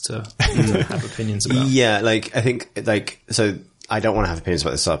wordings to have opinions about. Yeah, like, I think, like, so I don't want to have opinions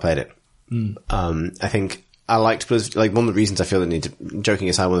about this, so I played it. I think I liked Pillars, like, one of the reasons I feel the need to, joking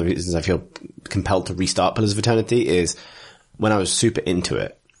aside, one of the reasons I feel compelled to restart Pillars of Eternity is when I was super into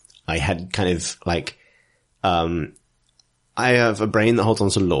it, I had kind of, like, I have a brain that holds on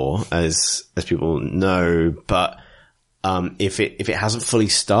to lore, as people know, but if it hasn't fully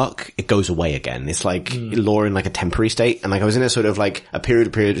stuck, it goes away again. It's like lore in like a temporary state, and like I was in a sort of like a period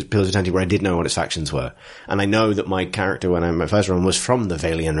of Pillars of Eternity where I did know what its factions were, and I know that my character when I my first run was from the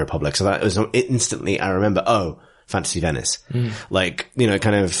Valian Republic, so that was instantly I remember Fantasy Venice, like, you know,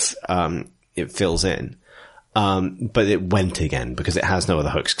 kind of it fills in, but it went again because it has no other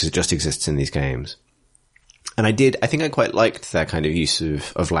hooks because it just exists in these games. And I think I quite liked that kind of use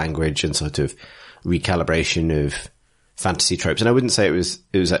of language and sort of recalibration of fantasy tropes. And I wouldn't say it was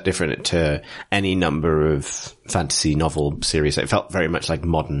that different to any number of fantasy novel series. It felt very much like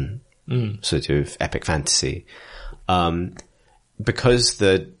modern sort of epic fantasy. Because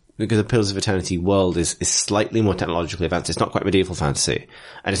the Pillars of Eternity world is slightly more technologically advanced. It's not quite medieval fantasy.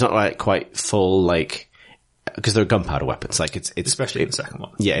 And it's not like quite full, like, because they're gunpowder weapons. Like it's especially in the second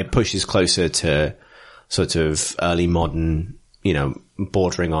one. Yeah, it pushes closer to sort of early modern, you know,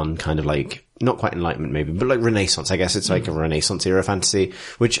 bordering on kind of like, not quite Enlightenment maybe, but like Renaissance. I guess it's like a Renaissance era fantasy,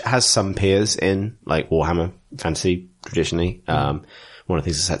 which has some peers in like Warhammer fantasy traditionally. One of the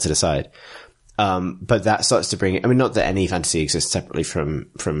things that sets it aside. But that starts to bring it, I mean, not that any fantasy exists separately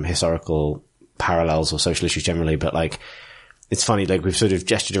from historical parallels or social issues generally, but like, it's funny, like we've sort of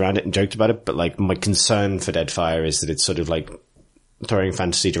gestured around it and joked about it, but like my concern for Deadfire is that it's sort of like throwing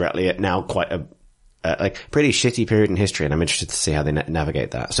fantasy directly at now quite a like pretty shitty period in history, and I'm interested to see how they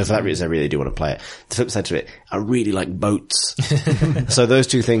navigate that. So for that reason, I really do want to play it. The flip side to it, I really like boats. So those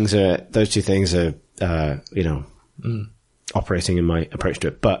two things are, you know, operating in my approach to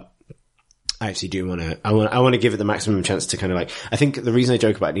it. But I actually do want to, I want to give it the maximum chance to kind of like, I think the reason I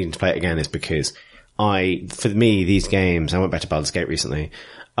joke about needing to play it again is because for me, these games, I went back to Baldur's Gate recently,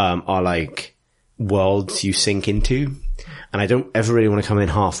 are like worlds you sink into. And I don't ever really want to come in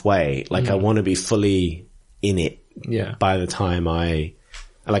halfway. Like I want to be fully in it by the time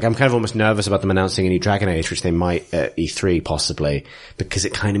I'm kind of almost nervous about them announcing a new Dragon Age, which they might at E3 possibly, because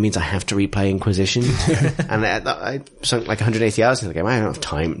it kind of means I have to replay Inquisition. And I sunk like 180 hours into the game. I don't have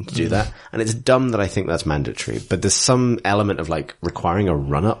time to do that. And it's dumb that I think that's mandatory, but there's some element of like requiring a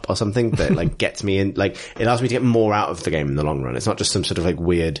run up or something that like gets me in, like it allows me to get more out of the game in the long run. It's not just some sort of like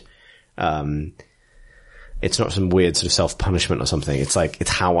weird, it's not some weird sort of self-punishment or something. It's like, it's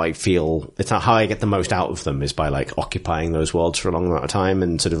how I feel. It's not how I get the most out of them is by like occupying those worlds for a long amount of time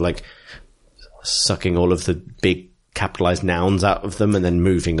and sort of like sucking all of the big capitalized nouns out of them and then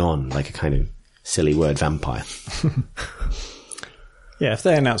moving on like a kind of silly word vampire. Yeah, if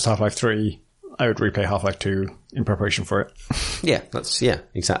they announced Half-Life 3, I would replay Half-Life 2 in preparation for it. Yeah,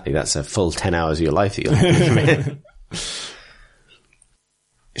 exactly. That's a full 10 hours of your life that you'll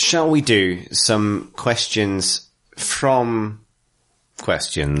Shall we do some questions from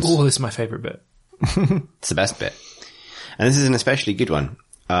questions? Oh, this is my favourite bit. It's the best bit. And this is an especially good one,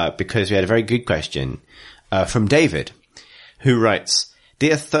 because we had a very good question, from David, who writes,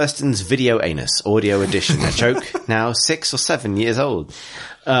 Dear Thurston's Video Anus, Audio Edition, a joke now 6 or 7 years old.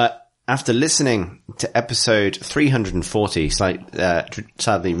 After listening to episode 340,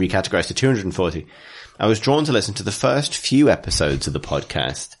 sadly recategorized to 240, I was drawn to listen to the first few episodes of the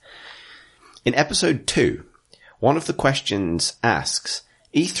podcast. In episode 2, one of the questions asks,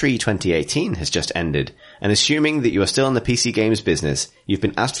 E3 2018 has just ended, and assuming that you are still in the PC games business, you've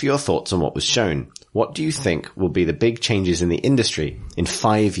been asked for your thoughts on what was shown. What do you think will be the big changes in the industry in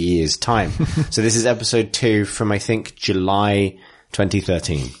 5 years' time? So this is episode 2 from, I think, July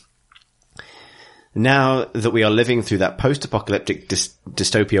 2013. Now that we are living through that post-apocalyptic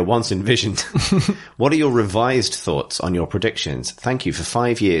dystopia once envisioned, what are your revised thoughts on your predictions? Thank you for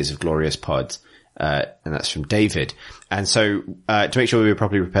 5 years of glorious pods. And that's from David. And so, to make sure we were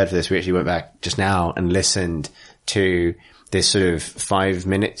properly prepared for this, we actually went back just now and listened to this sort of 5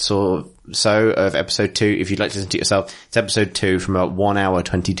 minutes or so of episode 2. If you'd like to listen to it yourself, it's episode 2 from about 1 hour,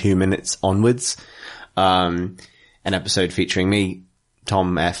 22 minutes onwards. An episode featuring me,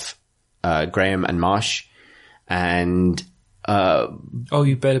 Tom F., Graham and Marsh, and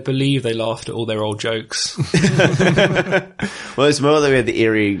you better believe they laughed at all their old jokes. Well, it's more that we had the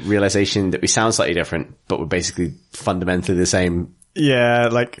eerie realization that we sound slightly different, but we're basically fundamentally the same. Yeah,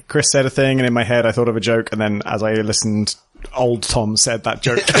 like Chris said a thing, and in my head I thought of a joke, and then as I listened, old Tom said that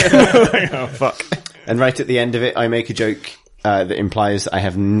joke. Like, oh, fuck. And right at the end of it, I make a joke that implies that I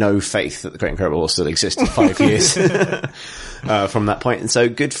have no faith that the Great Incredible will still exist in 5 years. From that point. And so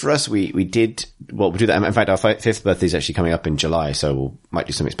good for us. We'll do that. In fact, our 5th birthday is actually coming up in July, so we might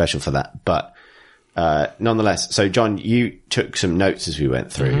do something special for that. But, nonetheless, so John, you took some notes as we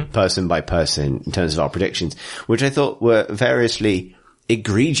went through, person by person, in terms of our predictions, which I thought were variously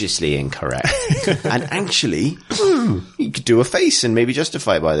egregiously incorrect. And actually, you could do a face and maybe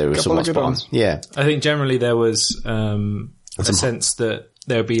justify why they were somewhat spot on. Yeah. I think generally there was, a sense that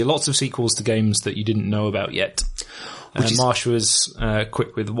there would be lots of sequels to games that you didn't know about yet. Marsh was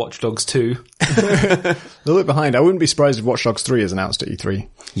quick with Watch Dogs 2. A little bit behind. I wouldn't be surprised if Watch Dogs 3 is announced at E3.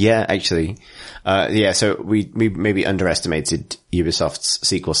 Yeah, actually. So we maybe underestimated Ubisoft's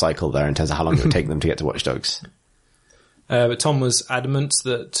sequel cycle there in terms of how long it would take them to get to Watch Dogs. But Tom was adamant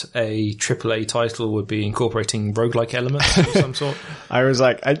that a AAA title would be incorporating roguelike elements of some sort. I was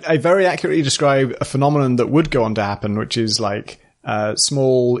like, I very accurately describe a phenomenon that would go on to happen, which is like,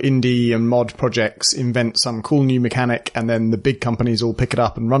 small indie and mod projects invent some cool new mechanic, and then the big companies all pick it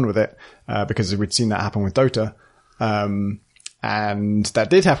up and run with it, because we'd seen that happen with Dota. And that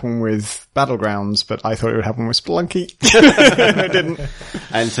did happen with Battlegrounds, but I thought it would happen with Spelunky. It didn't.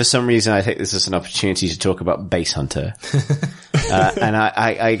 And for some reason, I take this as an opportunity to talk about Base Hunter. And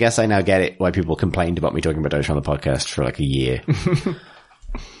I guess I now get it why people complained about me talking about Dota on the podcast for like a year.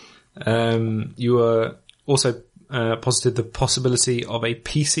 You were also posited the possibility of a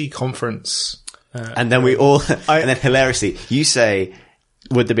PC conference. And then and then hilariously, you say,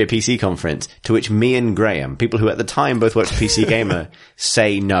 would there be a PC conference? To which me and Graham, people who at the time both worked at PC Gamer,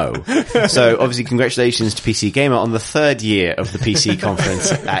 say no. So obviously congratulations to PC Gamer on the 3rd year of the PC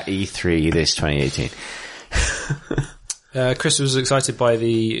conference at E3 this 2018. Chris was excited by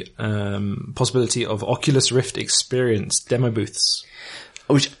the possibility of Oculus Rift Experience demo booths.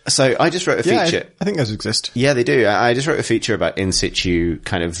 So I just wrote a feature. I think those exist. Yeah, they do. I just wrote a feature about in situ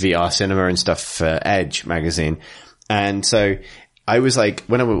kind of VR cinema and stuff for Edge magazine. And so I was like,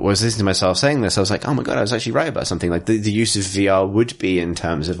 when I was listening to myself saying this, I was like, oh my God, I was actually right about something. Like the use of VR would be in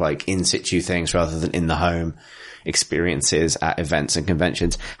terms of like in situ things rather than in the home. experiences at events and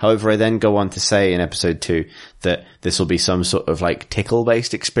conventions. However, I then go on to say in episode 2 that this will be some sort of like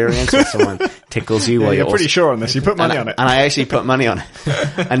tickle-based experience where someone tickles you while you're pretty sure on this. You put money on it. And I actually put money on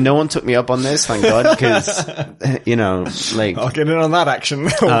it. And no one took me up on this, thank God, because, you know, like... I'll get in on that action.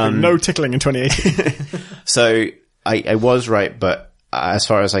 No tickling in 2018. So I was right, but as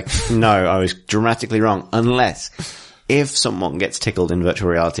far as I was dramatically wrong, unless... If someone gets tickled in virtual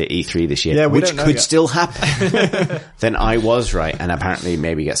reality at E3 this year, which could still happen, then I was right, and apparently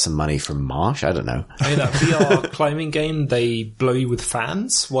maybe get some money from Marsh. I don't know. I mean, that VR climbing game, they blow you with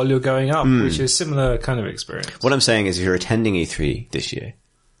fans while you're going up, which is similar kind of experience. What I'm saying is, if you're attending E3 this year,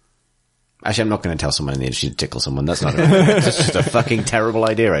 actually, I'm not going to tell someone in the industry to tickle someone. That's just a fucking terrible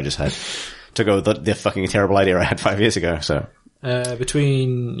idea I just had. To go with the fucking terrible idea I had 5 years ago. So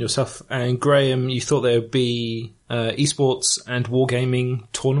between yourself and Graham, you thought there would be esports and wargaming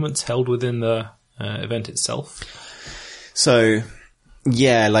tournaments held within the event itself. So,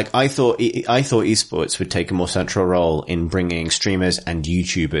 yeah, like I thought esports would take a more central role in bringing streamers and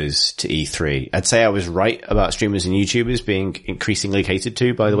YouTubers to E3. I'd say I was right about streamers and YouTubers being increasingly catered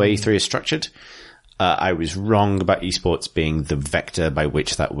to by the way E3 is structured. I was wrong about esports being the vector by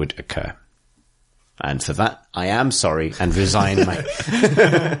which that would occur. And for that, I am sorry and resign my...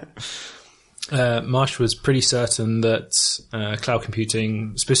 Marsh was pretty certain that cloud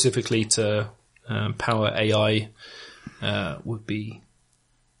computing, specifically to power AI, would be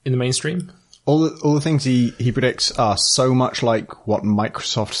in the mainstream. All the things he predicts are so much like what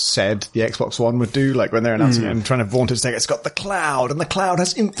Microsoft said the Xbox One would do, like when they're announcing it and trying to vaunt its tech. It's got the cloud, and the cloud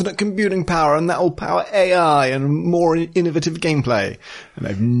has infinite computing power, and that will power AI and more innovative gameplay. And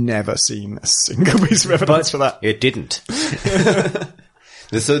they've never seen a single piece of evidence for that. It didn't.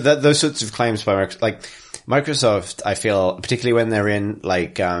 So those sorts of claims by Microsoft, I feel, particularly when they're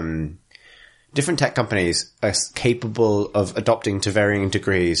in different tech companies are capable of adopting to varying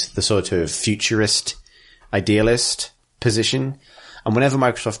degrees the sort of futurist, idealist position. And whenever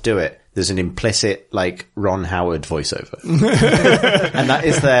Microsoft do it, there's an implicit, Ron Howard voiceover. And that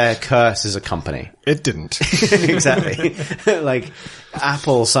is their curse as a company. It didn't. Exactly.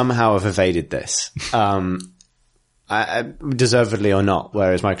 Apple somehow have evaded this. Deservedly or not.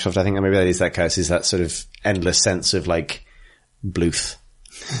 Whereas Microsoft, I think maybe that is that curse, is that sort of endless sense of, Bluth.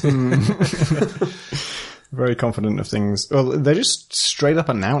 Very confident of things. Well, they just straight up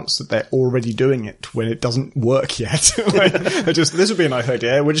announce that they're already doing it when it doesn't work yet. This would be a nice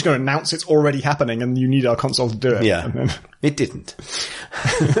idea. We're just going to announce it's already happening and you need our console to do it. Yeah. And then... It didn't.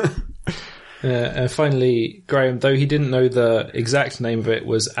 And finally, Graham, though he didn't know the exact name of it,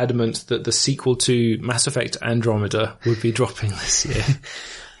 was adamant that the sequel to Mass Effect Andromeda would be dropping this year.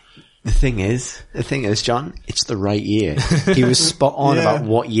 The thing is, John, it's the right year. He was spot on about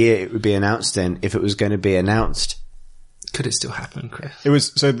what year it would be announced in, if it was going to be announced. Could it still happen, Chris? It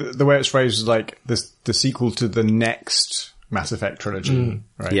was, so the way it's phrased was the sequel to the next Mass Effect trilogy,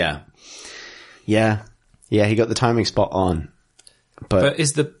 right? Yeah. Yeah. Yeah, he got the timing spot on. But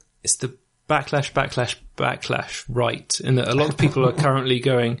is the backlash right? In that a lot of people are currently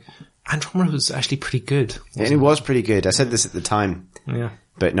going, Andromeda was actually pretty good. It was pretty good. I said this at the time. Yeah.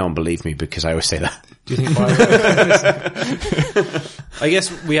 But no one believed me because I always say that. Do you think I guess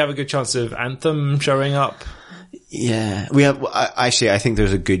we have a good chance of Anthem showing up. Yeah. We have, actually, I think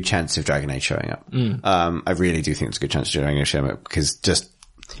there's a good chance of Dragon Age showing up. I really do think there's a good chance of Dragon Age showing up because just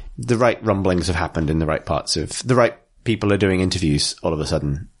the right rumblings have happened in the right parts of, the right people are doing interviews all of a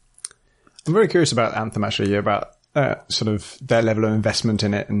sudden. I'm very curious about Anthem actually, about sort of their level of investment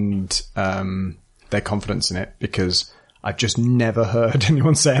in it and their confidence in it, because I've just never heard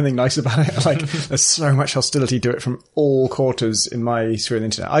anyone say anything nice about it. There's so much hostility to it from all quarters in my sphere of the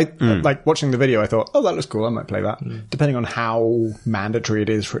internet. Like watching the video, I thought, oh, that looks cool. I might play that. Depending on how mandatory it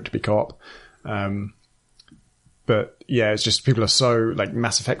is for it to be co-op. But yeah, it's just people are so,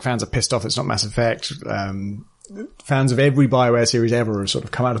 Mass Effect fans are pissed off it's not Mass Effect. Fans of every BioWare series ever have sort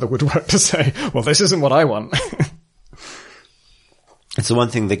of come out of the woodwork to say, well, this isn't what I want. It's the one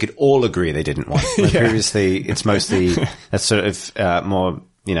thing they could all agree they didn't want. Previously, it's mostly, that's sort of, more,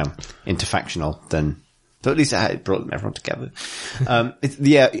 interfactional than, but at least it brought everyone together.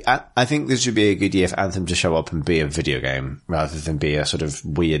 I think this should be a good year for Anthem to show up and be a video game rather than be a sort of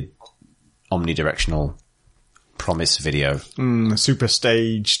weird omnidirectional promise video. Super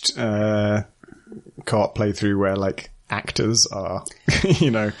staged, co-op playthrough where actors are,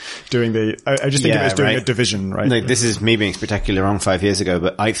 doing the, I just think of it as doing a division, right? No, this is me being spectacularly wrong 5 years ago,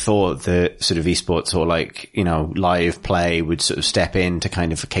 but I thought that sort of esports or live play would sort of step in to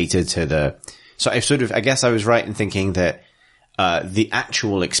kind of cater to I guess I was right in thinking that, the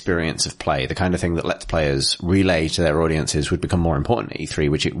actual experience of play, the kind of thing that lets players relay to their audiences, would become more important at E3,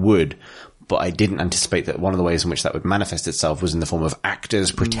 which it would. But I didn't anticipate that one of the ways in which that would manifest itself was in the form of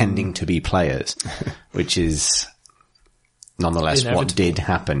actors pretending to be players, which is nonetheless what did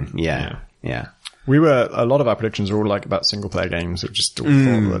happen. Yeah. A lot of our predictions were all like about single player games, which just thought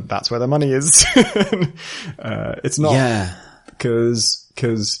that that's where the money is. It's not. Yeah.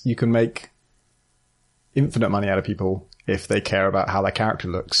 Because you can make infinite money out of people if they care about how their character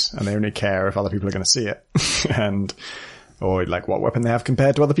looks, and they only care if other people are going to see it, or like what weapon they have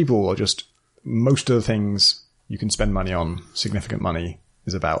compared to other people, or just most of the things you can spend money on, significant money,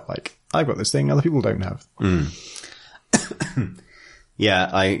 is about like, I've got this thing other people don't have. Yeah,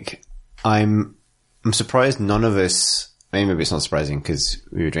 I'm surprised none of us, maybe it's not surprising because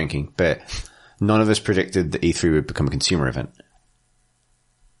we were drinking, but none of us predicted that E3 would become a consumer event.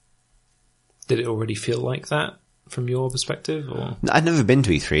 Did it already feel like that from your perspective? Or I'd never been to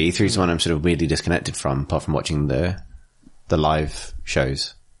E3. E3 is the one I'm sort of weirdly disconnected from, apart from watching the live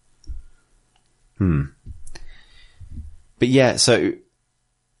shows. But yeah, so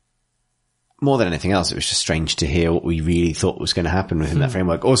more than anything else, it was just strange to hear what we really thought was going to happen within that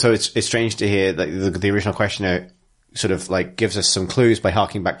framework. Also, it's strange to hear that the original questionnaire sort of like gives us some clues by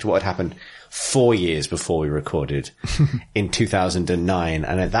harking back to what had happened 4 years before we recorded in 2009.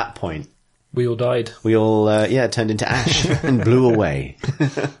 And at that point, we all died. We all, turned into ash and blew away.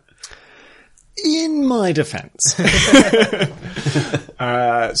 In my defense. So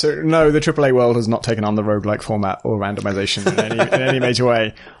no, the AAA world has not taken on the roguelike format or randomization in any major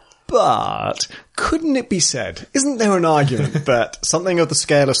way. But couldn't it be said, isn't there an argument that something of the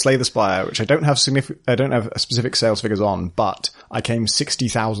scale of Slay the Spire, which I don't have specific sales figures on, but I came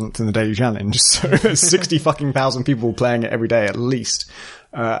 60,000th in the daily challenge, so there's 60 fucking thousand people playing it every day at least.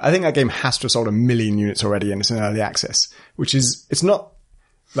 I think that game has to have sold 1 million units already, and it's in early access, which is, it's not,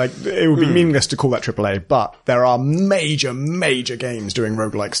 like, it would be meaningless to call that AAA, but there are major, major games doing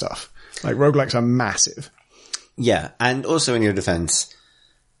roguelike stuff. Like, roguelikes are massive. Yeah, and also in your defense,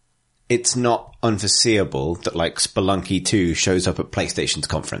 it's not unforeseeable that, like, Spelunky 2 shows up at PlayStation's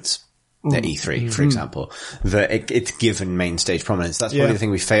conference at E3, for example. That it's given main stage prominence. That's probably the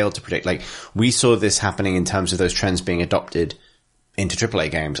thing we failed to predict. Like, we saw this happening in terms of those trends being adopted into AAA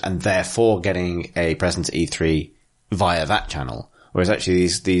games, and therefore getting a presence at E3 via that channel. Whereas actually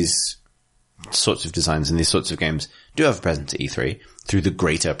these sorts of designs and these sorts of games do have a presence at E3 through the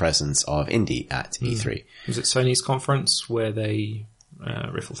greater presence of indie at E3. Was it Sony's conference where they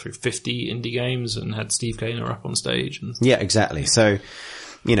riffled through 50 indie games and had Steve Gaynor up on stage? Yeah, exactly. So,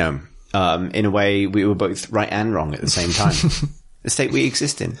 in a way, we were both right and wrong at the same time. The state we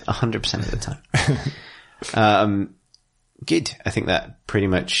exist in 100% of the time. Good. I think that pretty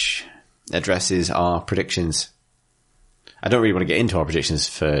much addresses our predictions. I don't really want to get into our predictions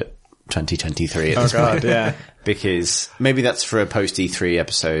for 2023 at this point. Yeah. Because maybe that's for a post E3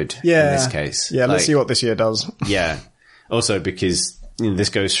 episode in this case. Yeah, let's see what this year does. Yeah. Also because this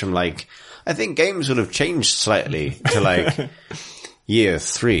goes from like, I think games will have changed slightly to like year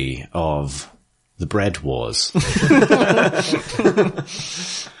 3 of the Bread Wars.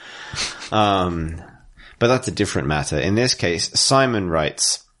 But that's a different matter. In this case, Simon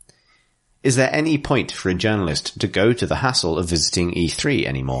writes, is there any point for a journalist to go to the hassle of visiting E3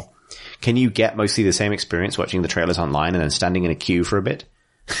 anymore? Can you get mostly the same experience watching the trailers online and then standing in a queue for a bit?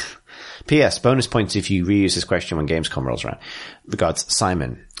 P.S. Bonus points if you reuse this question when Gamescom rolls around. Regards,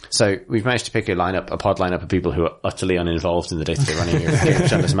 Simon. So we've managed to pick a pod lineup of people who are utterly uninvolved in the day-to-day running of game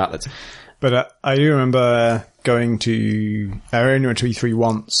journalism outlets. But I do remember I only went to E3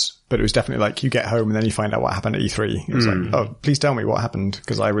 once, but it was definitely like you get home and then you find out what happened at E3. It was like, oh, please tell me what happened,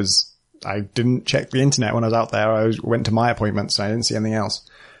 because I didn't check the internet when I was out there. I went to my appointments and I didn't see anything else.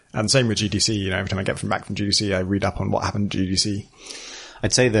 And same with GDC, every time I get back from GDC, I read up on what happened at GDC.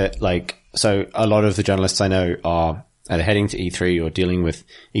 I'd say that so a lot of the journalists I know are either heading to E3 or dealing with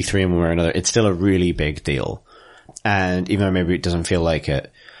E3 in one way or another. It's still a really big deal. And even though maybe it doesn't feel like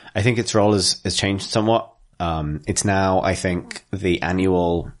it, I think its role has changed somewhat. It's now, I think, the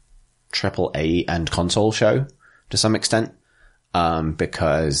annual AAA and console show to some extent,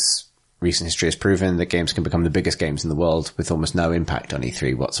 because recent history has proven that games can become the biggest games in the world with almost no impact on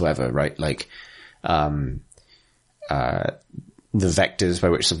E3 whatsoever, right? Like, the vectors by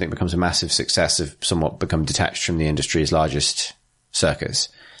which something becomes a massive success have somewhat become detached from the industry's largest circus.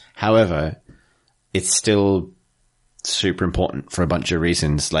 However, it's still super important for a bunch of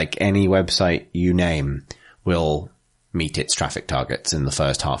reasons. Like, any website you name will meet its traffic targets in the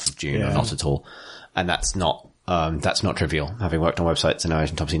first half of June or not at all. And that's not That's not trivial. Having worked on websites, and I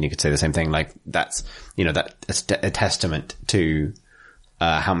imagine Thompson, you could say the same thing. Like that's a testament to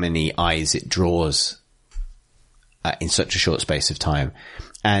how many eyes it draws in such a short space of time.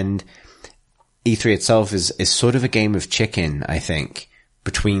 And E3 itself is sort of a game of chicken, I think,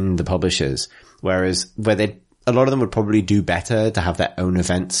 between the publishers. Whereas a lot of them would probably do better to have their own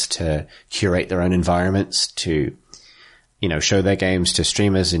events, to curate their own environments, to, show their games to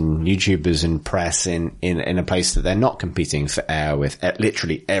streamers and YouTubers and press in a place that they're not competing for air with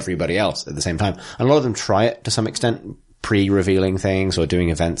literally everybody else at the same time. And a lot of them try it to some extent, pre-revealing things or doing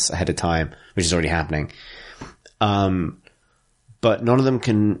events ahead of time, which is already happening. But none of them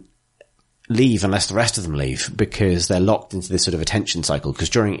can leave unless the rest of them leave, because they're locked into this sort of attention cycle. Because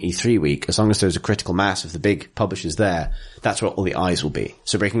during E3 week, as long as there's a critical mass of the big publishers there, that's where all the eyes will be.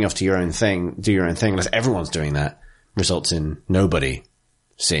 So breaking off to your own thing, do your own thing, unless everyone's doing that, results in nobody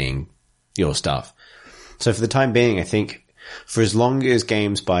seeing your stuff. So for the time being, I think for as long as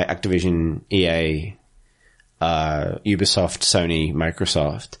games by Activision, EA, Ubisoft, Sony,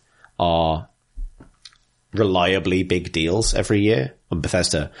 Microsoft are reliably big deals every year on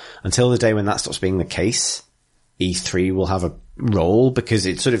Bethesda, until the day when that stops being the case, E3 will have a role, because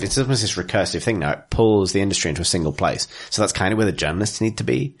it's almost this recursive thing now. It pulls the industry into a single place. So that's kind of where the journalists need to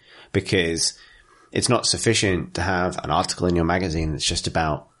be, because it's not sufficient to have an article in your magazine that's just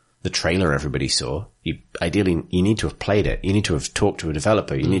about the trailer everybody saw. Ideally, you need to have played it. You need to have talked to a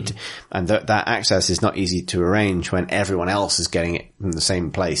developer. You need to, and that access is not easy to arrange when everyone else is getting it from the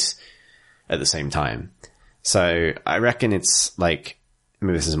same place at the same time. So I reckon it's like,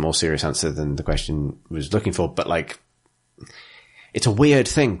 maybe this is a more serious answer than the question was looking for, but like, it's a weird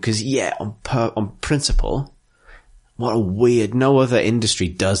thing, because on principle, what a weird, no other industry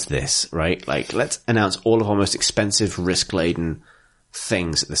does this, right? Like, let's announce all of our most expensive, risk-laden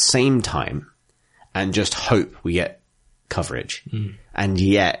things at the same time and just hope we get coverage. And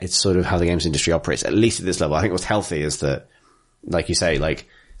yet it's sort of how the games industry operates, at least at this level. I think what's healthy is that, like you say, like,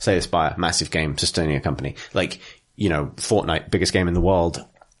 say this by a massive game sustaining a company. Like, Fortnite, biggest game in the world.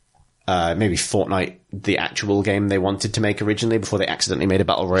 Maybe Fortnite, the actual game they wanted to make originally before they accidentally made a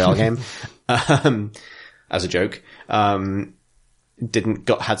battle royale game. As a joke. Had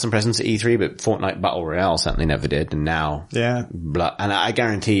some presence at E3, but Fortnite Battle Royale certainly never did. And now, and I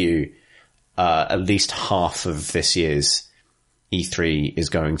guarantee you, at least half of this year's E3 is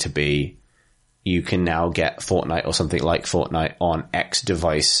going to be, you can now get Fortnite or something like Fortnite on X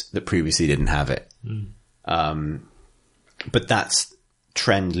device that previously didn't have it. But that's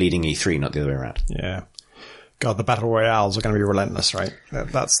trend leading E3, not the other way around. Yeah. God, the battle royales are going to be relentless, right?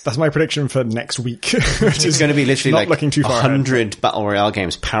 That's my prediction for next week. Which is going to be literally like looking too far 100 battle royale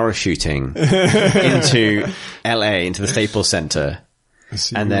games parachuting into LA, into the Staples Center.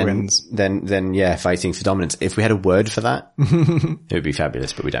 And then fighting for dominance. If we had a word for that, it would be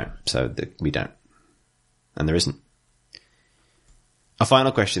fabulous, but we don't. So we don't. And there isn't. Our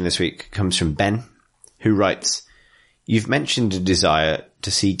final question this week comes from Ben, who writes, "You've mentioned a desire to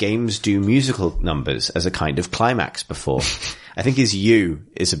see games do musical numbers as a kind of climax before." I think his "you"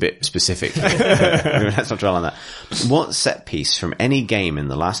 is a bit specific. Let's not dwell on that. What set piece from any game in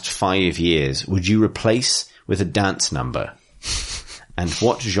the last 5 years would you replace with a dance number? And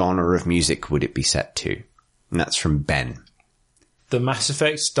what genre of music would it be set to? And that's from Ben. The Mass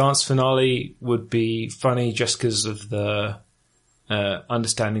Effect dance finale would be funny just because of the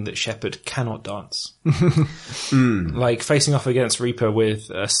understanding that Shepard cannot dance. Like facing off against Reaper with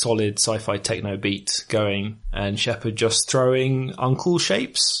a solid sci-fi techno beat going and Shepard just throwing uncle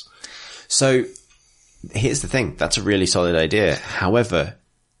shapes. So here's the thing. That's a really solid idea. However,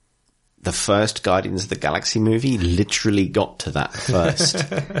 the first Guardians of the Galaxy movie literally got to that first.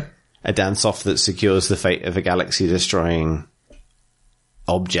 A dance-off that secures the fate of a galaxy-destroying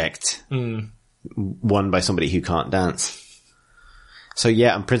object won by somebody who can't dance. So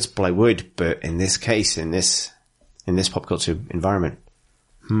yeah, in principle I would, but in this case, in this pop culture environment,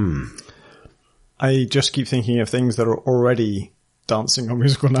 I just keep thinking of things that are already dancing on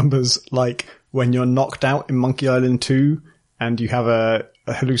musical numbers, like when you're knocked out in Monkey Island 2 and you have a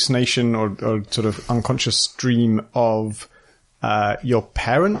hallucination or sort of unconscious dream of your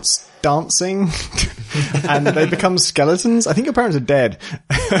parents dancing and they become skeletons. I think your parents are dead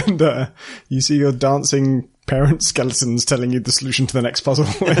and you see your dancing parent skeletons telling you the solution to the next puzzle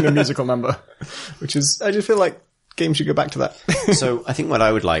in a musical number, which is, I just feel like games should go back to that. So I think what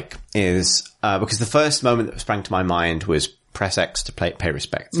I would like is, because the first moment that sprang to my mind was press X to pay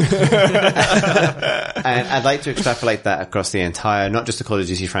respects. And I'd like to extrapolate that across the entire, not just the Call of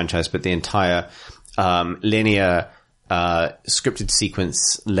Duty franchise, but the entire linear scripted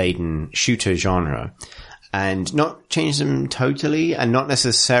sequence laden shooter genre. and not change them totally and not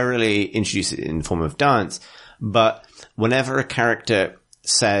necessarily introduce it in the form of dance, but whenever a character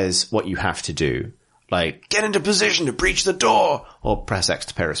says what you have to do, like get into position to breach the door or press X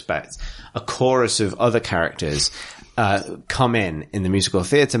to pay respects, a chorus of other characters come in the musical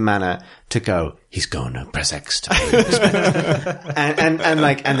theatre manner to go, he's going to press X to pay respects.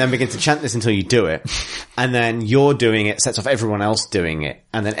 and then begin to chant this until you do it. And then you're doing it, sets off everyone else doing it.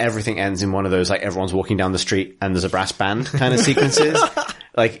 And then everything ends in one of those, like everyone's walking down the street and there's a brass band kind of sequences,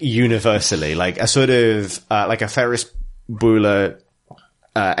 like universally, like a sort of, like a Ferris Bueller,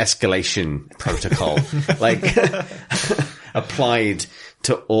 escalation protocol, like applied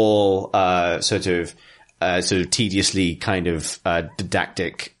to all, sort of tediously kind of,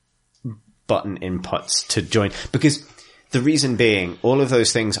 didactic button inputs to join. Because the reason being, all of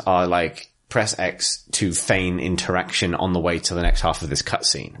those things are like press X to feign interaction on the way to the next half of this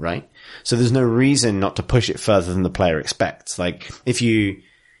cutscene, right? So there's no reason not to push it further than the player expects. Like, if you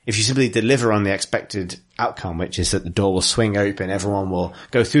simply deliver on the expected outcome, which is that the door will swing open, everyone will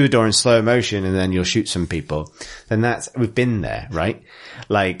go through the door in slow motion, and then you'll shoot some people, then we've been there, right?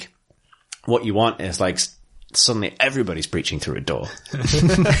 Like, what you want is like suddenly everybody's breaching through a door.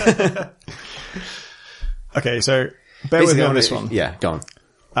 Okay, so bear with me on this one. Yeah, go on.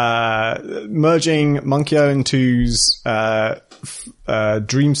 Merging Monkey Island 2's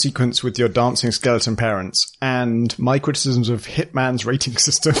dream sequence with your dancing skeleton parents and my criticisms of Hitman's rating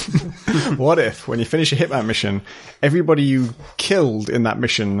system. What if, when you finish a Hitman mission, everybody you killed in that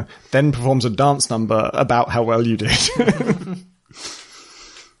mission then performs a dance number about how well you did?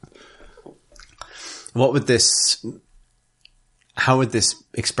 How would this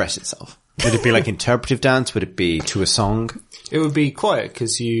express itself? Would it be like interpretive dance? Would it be to a song? It would be quiet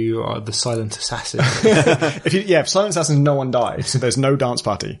because you are the silent assassin. If silent assassins, no one dies, so there's no dance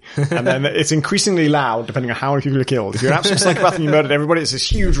party. And then it's increasingly loud depending on how many people are killed. If you're an absolute psychopath and you murdered everybody, it's this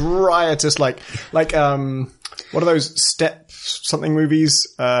huge riotous, what are those step something movies?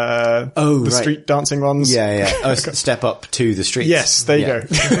 The street dancing ones? Yeah. Oh, Step Up to the Streets. Yes, there you go.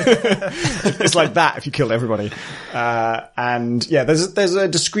 It's like that if you killed everybody. And yeah, there's a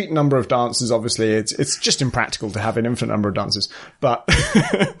discrete number of dances, obviously. It's just impractical to have an infinite number of dances. But,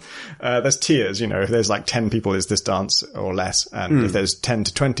 there's tiers, if there's like 10 people is this dance or less. And if there's 10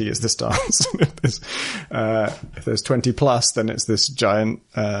 to 20 is this dance. If there's 20 plus, then it's this giant,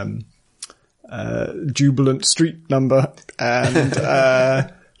 jubilant street number, and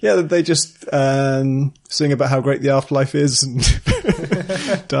they just sing about how great the afterlife is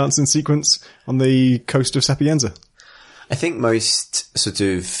and dance in sequence on the coast of Sapienza. I think most sort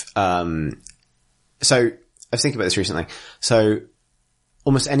of so I was thinking about this recently. So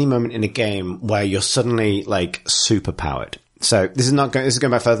almost any moment in a game where you're suddenly like super powered. So this is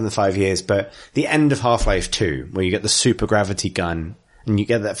going back further than 5 years, but the end of Half-Life 2, where you get the super gravity gun. And you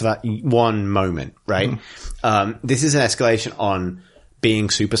get that for that one moment, right? This is an escalation on being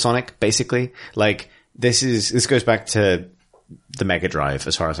supersonic, basically. Like, this goes back to the Mega Drive,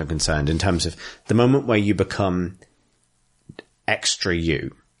 as far as I'm concerned, in terms of the moment where you become extra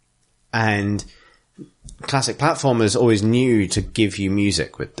you. And classic platformers always knew to give you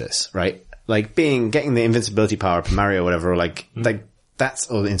music with this, right? Like, getting the invincibility power up in Mario or whatever,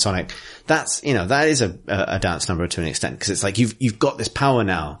 or in Sonic, that is a dance number to an extent, because it's like you've got this power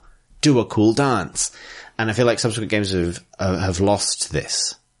now, do a cool dance. And I feel like subsequent games have lost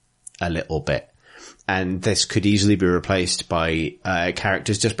this a little bit, and this could easily be replaced by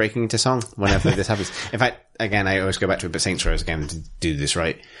characters just breaking into song whenever this happens. In fact, again, I always go back to it, but Saints Row is a game to do this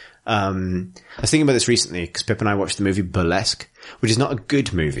right. I was thinking about this recently because Pip and I watched the movie Burlesque, which is not a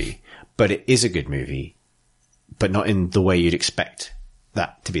good movie, but it is a good movie, but not in the way you'd expect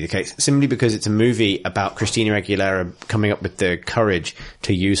that to be the case, simply because it's a movie about Christina Aguilera coming up with the courage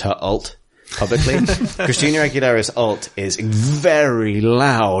to use her ult publicly. Christina Aguilera's ult is very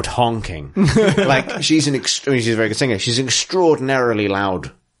loud honking. Like, she's a very good singer. She's an extraordinarily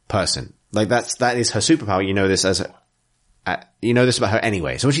loud person. Like, that is her superpower. You know this about her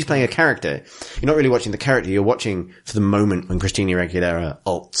anyway. So when she's playing a character, you're not really watching the character, you're watching for the moment when Christina Aguilera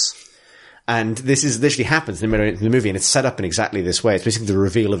ults. And this literally happens in the middle of the movie, and it's set up in exactly this way. It's basically the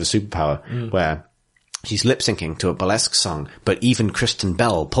reveal of a superpower, where she's lip-syncing to a burlesque song, but even Kristen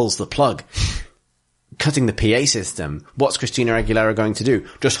Bell pulls the plug, cutting the PA system. What's Christina Aguilera going to do?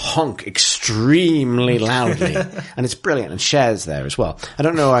 Just honk extremely loudly. And it's brilliant, and Cher's there as well. I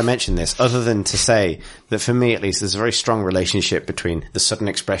don't know why I mentioned this, other than to say that for me, at least, there's a very strong relationship between the sudden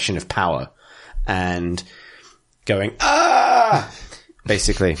expression of power and going, ah!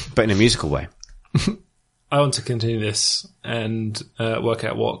 Basically, but in a musical way. I want to continue this and work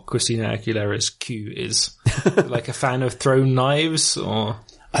out what Christina Aguilera's Q is. Like a fan of thrown knives, or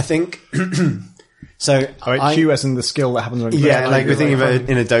I think so. Q as in the skill that happens when yeah, like we're thinking about it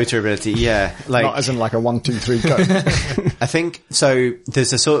in a Dota ability. Yeah, like not as in like a 1, 2, 3 go. I think so.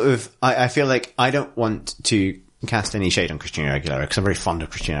 There's a sort of I feel like I don't want to cast any shade on Christina Aguilera because I'm very fond of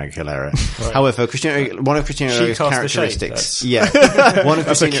Christina Aguilera. Right. However, one of Christina Aguilera's characteristics, one of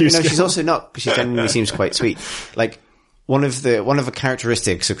Christina. No, she's also not. She genuinely seems quite sweet. Like one of the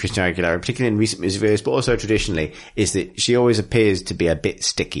characteristics of Christina Aguilera, particularly in recent music videos, but also traditionally, is that she always appears to be a bit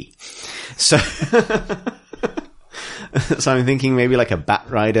sticky. So, so I'm thinking maybe like a Bat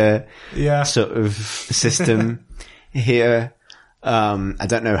Rider, sort of system here. I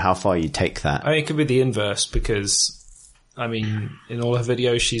don't know how far you take that. I mean, it could be the inverse because, I mean, in all her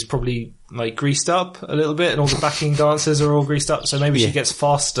videos, she's probably like greased up a little bit, and all the backing dancers are all greased up. So maybe she gets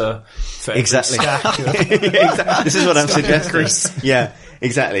faster for every stack. Exactly. This is what I'm suggesting. Yeah,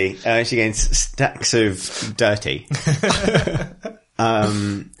 exactly. She gains stacks of dirty.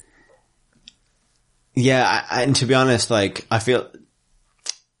 Yeah, and to be honest, like I feel.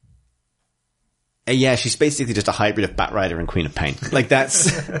 Yeah, she's basically just a hybrid of Bat Rider and Queen of Pain. Like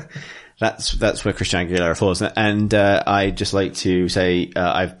that's where Christina Aguilera falls. And I'd just like to say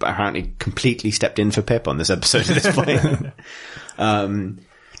I've apparently completely stepped in for Pip on this episode at this point. Trying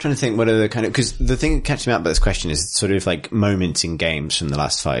to think what other kind of, because the thing that catches me out about this question is sort of like moments in games from the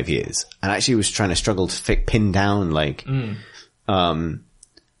last 5 years. And I actually was trying to struggle to pin down like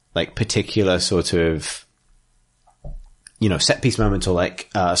particular sort of, you know, set piece moments or like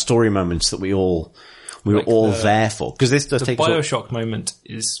story moments that we were all there for. Because this does take the Bioshock moment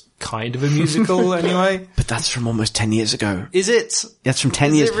is kind of a musical anyway. But that's from almost 10 years ago. Is it? That's from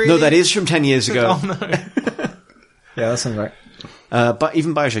 10 years. Really? No, that is from 10 years ago. Oh no. Yeah, that sounds right. But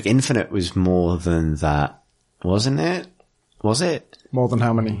even Bioshock Infinite was more than that, wasn't it? Was it? More than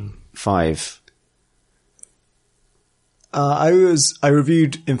how many? 5. I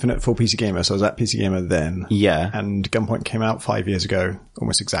reviewed Infinite for PC Gamer, so I was at PC Gamer then. Yeah. And Gunpoint came out 5 years ago,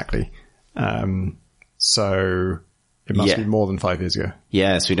 almost exactly. So it must be more than 5 years ago.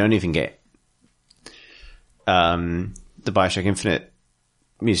 Yeah, so we don't even get, the Bioshock Infinite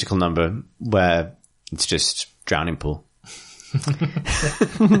musical number where it's just Drowning Pool.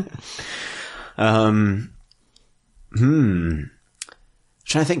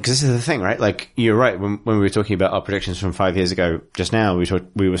 Trying to think, because this is the thing, right? Like, you're right, when we were talking about our predictions from 5 years ago, just now,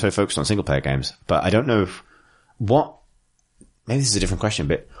 we were so focused on single player games. But I don't know maybe this is a different question,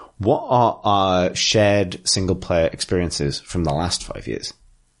 but what are our shared single player experiences from the last 5 years?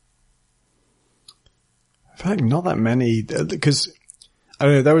 I feel like not that many, because, I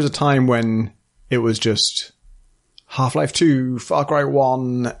don't know, there was a time when it was just Half-Life 2, Far Cry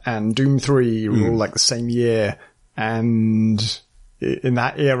 1, and Doom 3 were all like the same year, and in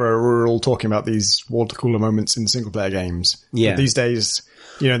that era, we were all talking about these water cooler moments in single player games. Yeah. But these days,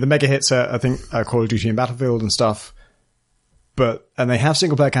 you know, the mega hits are, I think, Call of Duty and Battlefield and stuff. And they have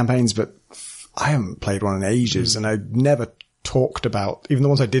single player campaigns, but I haven't played one in ages, and I never talked about, even the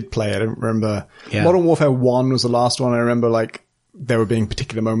ones I did play, I don't remember. Yeah. Modern Warfare 1 was the last one I remember, like, there were being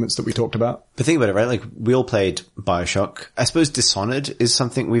particular moments that we talked about. But think about it, right? Like, we all played Bioshock. I suppose Dishonored is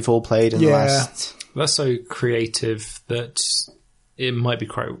something we've all played in the last... That's so creative that it might be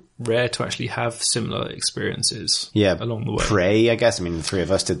quite rare to actually have similar experiences along the way. Prey, I guess. I mean, the three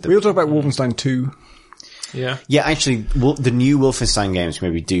of us did We all talked about Wolfenstein 2. Yeah. Yeah, actually, the new Wolfenstein games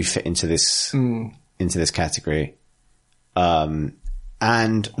maybe do fit into this category. And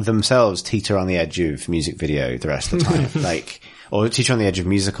themselves teeter on the edge of music video the rest of the time. Like, or teeter on the edge of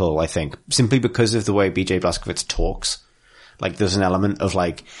musical, I think, simply because of the way BJ Blazkowicz talks. Like, there's an element of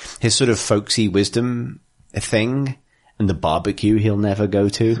like his sort of folksy wisdom thing and the barbecue he'll never go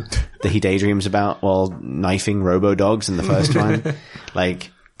to that he daydreams about while knifing robo-dogs in the first one.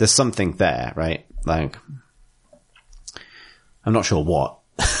 Like, there's something there, right? Like, I'm not sure what.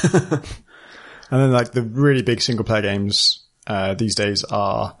 And then like the really big single player games these days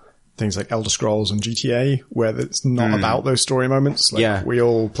are things like Elder Scrolls and GTA, where it's not about those story moments. Like, we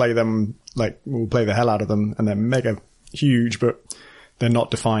all play them, like, we'll play the hell out of them, and they're mega huge, but they're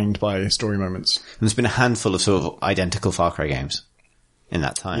not defined by story moments. And there's been a handful of sort of identical Far Cry games in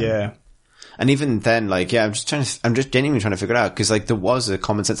that time. Yeah. And even then, like, I'm just genuinely trying to figure it out, because like there was a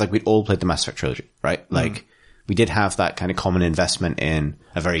common sense, like we'd all played the Mass Effect trilogy, right? Like, we did have that kind of common investment in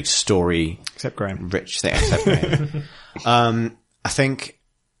a very story except Graham. Rich thing. Except Graham. I think,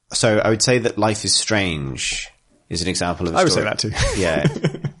 so I would say that Life is Strange is an example of a story. I would say that too. Yeah.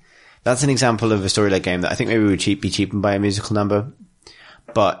 That's an example of a story-like game that I think maybe would be cheapened by a musical number,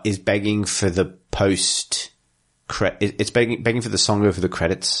 but is begging for the post it's begging for the song over the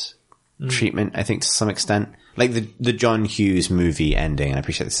credits treatment, I think, to some extent. Like the John Hughes movie ending, and I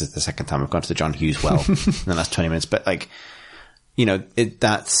appreciate this is the second time I've gone to the John Hughes well in the last 20 minutes, but like, you know,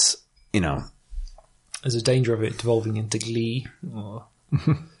 that's, you know. There's a danger of it devolving into Glee. Or...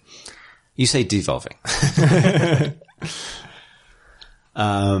 You say devolving.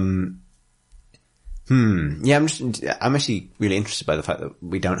 Yeah, I'm actually really interested by the fact that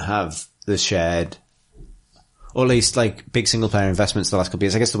we don't have the shared, or at least like big single player investments the last couple of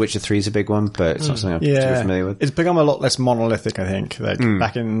years. I guess The Witcher 3 is a big one, but it's not something I'm particularly familiar with. It's become a lot less monolithic, I think. Like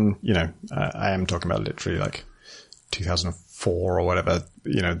back in, you know, I am talking about literally like 2004 or whatever,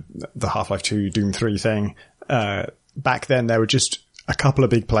 you know, the Half-Life 2 Doom 3 thing. Back then there were just a couple of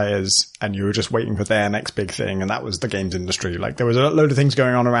big players and you were just waiting for their next big thing, and that was the games industry. Like there was a load of things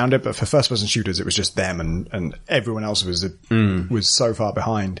going on around it, but for first person shooters it was just them, and everyone else was so far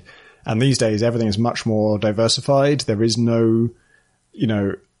behind. And these days everything is much more diversified. There is no, you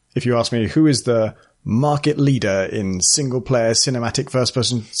know, if you ask me who is the market leader in single player cinematic first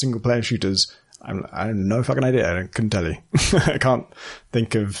person single player shooters, I have no fucking idea. I couldn't tell you. I can't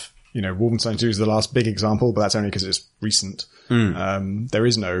think of, you know, Wolfenstein 2 is the last big example, but that's only because it's recent. There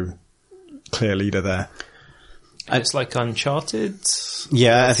is no clear leader there. It's like Uncharted.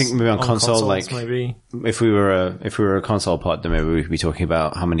 Yeah, I think maybe on console, consoles, like maybe. if we were a console pod, then maybe we'd be talking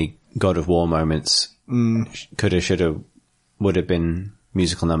about how many God of War moments coulda, shoulda, would have been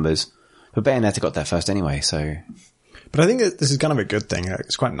musical numbers. But Bayonetta got there first anyway, so. But I think that this is kind of a good thing.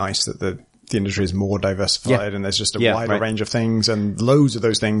 It's quite nice that the industry is more diversified and there's just a wider range of things, and loads of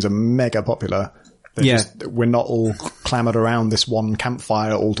those things are mega popular. We're not all clamored around this one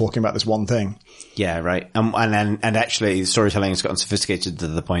campfire, all talking about this one thing. Yeah, right. And actually storytelling has gotten sophisticated to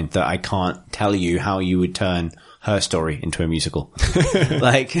the point that I can't tell you how you would turn Her Story into a musical.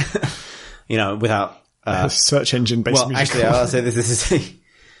 Like, you know, without, a search engine based musical. Actually, I'll say this is,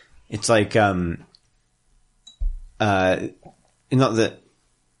 it's like, not that,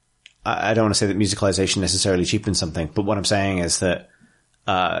 I don't want to say that musicalization necessarily cheapens something, but what I'm saying is that,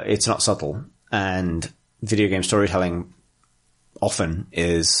 it's not subtle. And video game storytelling often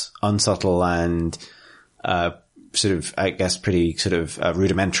is unsubtle and sort of, I guess, pretty sort of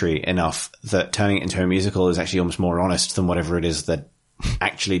rudimentary enough that turning it into a musical is actually almost more honest than whatever it is that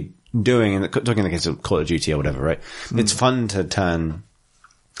actually doing. Talking in the case of Call of Duty or whatever, right? It's fun to turn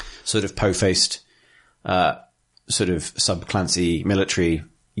sort of po-faced, sort of sub-Clancy military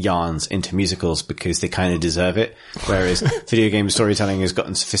yarns into musicals because they kind of deserve it. Whereas video game storytelling has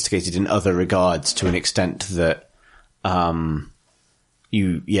gotten sophisticated in other regards to an extent that,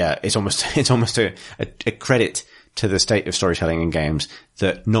 it's almost a credit to the state of storytelling in games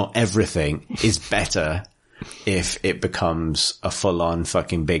that not everything is better if it becomes a full-on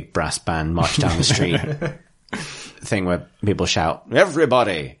fucking big brass band march down the street thing where people shout,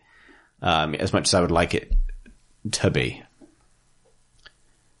 everybody, as much as I would like it to be.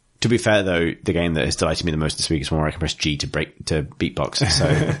 To be fair, though, the game that has delighted me the most this week is one where I can press G to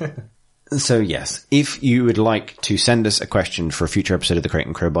beatbox. So yes, if you would like to send us a question for a future episode of the Crate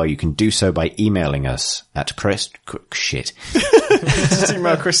and Crowbar, you can do so by emailing us at Just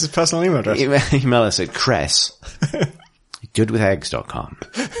email Chris's personal email address. Email us at Cress, goodwitheggs.com.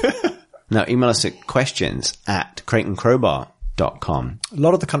 Now, email us at questions at crateandcrowbar.com. A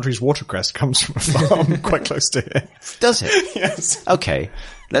lot of the country's watercress comes from a farm quite close to here. Does it? Yes. Okay.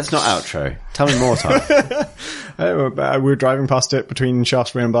 Let's not outro. Tell me more, Tom. We were driving past it between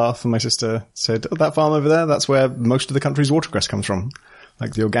Shaftesbury and Bath, and my sister said, "Oh, that farm over there, that's where most of the country's watercress comes from.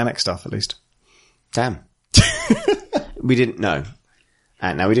 Like the organic stuff, at least." Damn. We didn't know.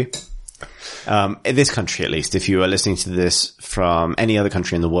 And now we do. In this country, at least, if you are listening to this from any other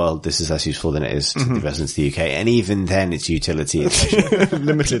country in the world, this is less useful than it is to the residents of the UK. And even then, its utility is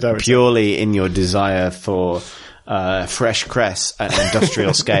limited, I would purely in your desire for fresh cress at an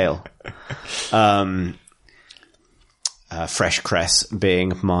industrial scale. Fresh cress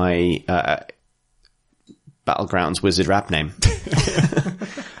being my Battlegrounds wizard rap name.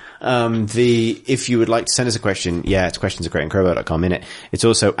 If you would like to send us a question, it's questions at crateandcrowbar.com in it. It's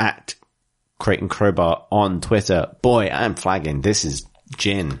also at Crate and Crowbar on Twitter. Boy, I'm flagging. This is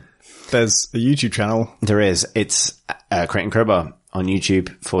gin. There's a YouTube channel. There is. It's Crate and Crowbar on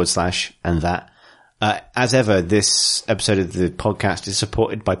YouTube / and that. As ever, this episode of the podcast is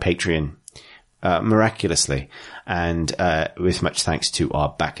supported by Patreon, miraculously, and with much thanks to our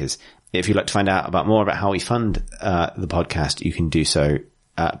backers. If you'd like to find out more about how we fund the podcast, you can do so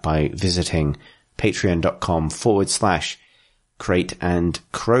by visiting patreon.com / Crate and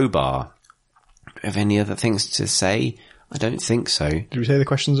Crowbar. Have any other things to say? I don't think so. Did we say the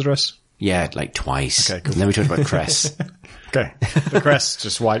questions address? Yeah, like twice. Okay, cool. And then we talked about Cress. Okay. The crest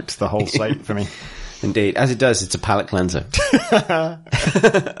just wiped the whole slate for me. Indeed. As it does, it's a palate cleanser.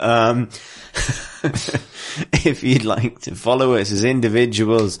 If you'd like to follow us as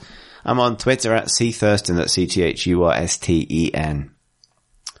individuals, I'm on Twitter at cthurston, that's CTHURSTEN.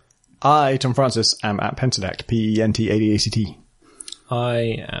 I, Tom Francis, am at Pentadact, PENTADACT. I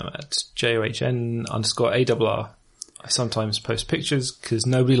am at JOHN_ARR. I sometimes post pictures because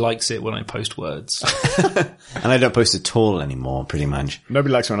nobody likes it when I post words. And I don't post at all anymore, pretty much.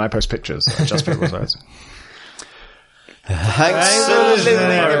 Nobody likes when I post pictures. I just put words. Thanks for listening,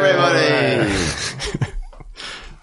 everybody.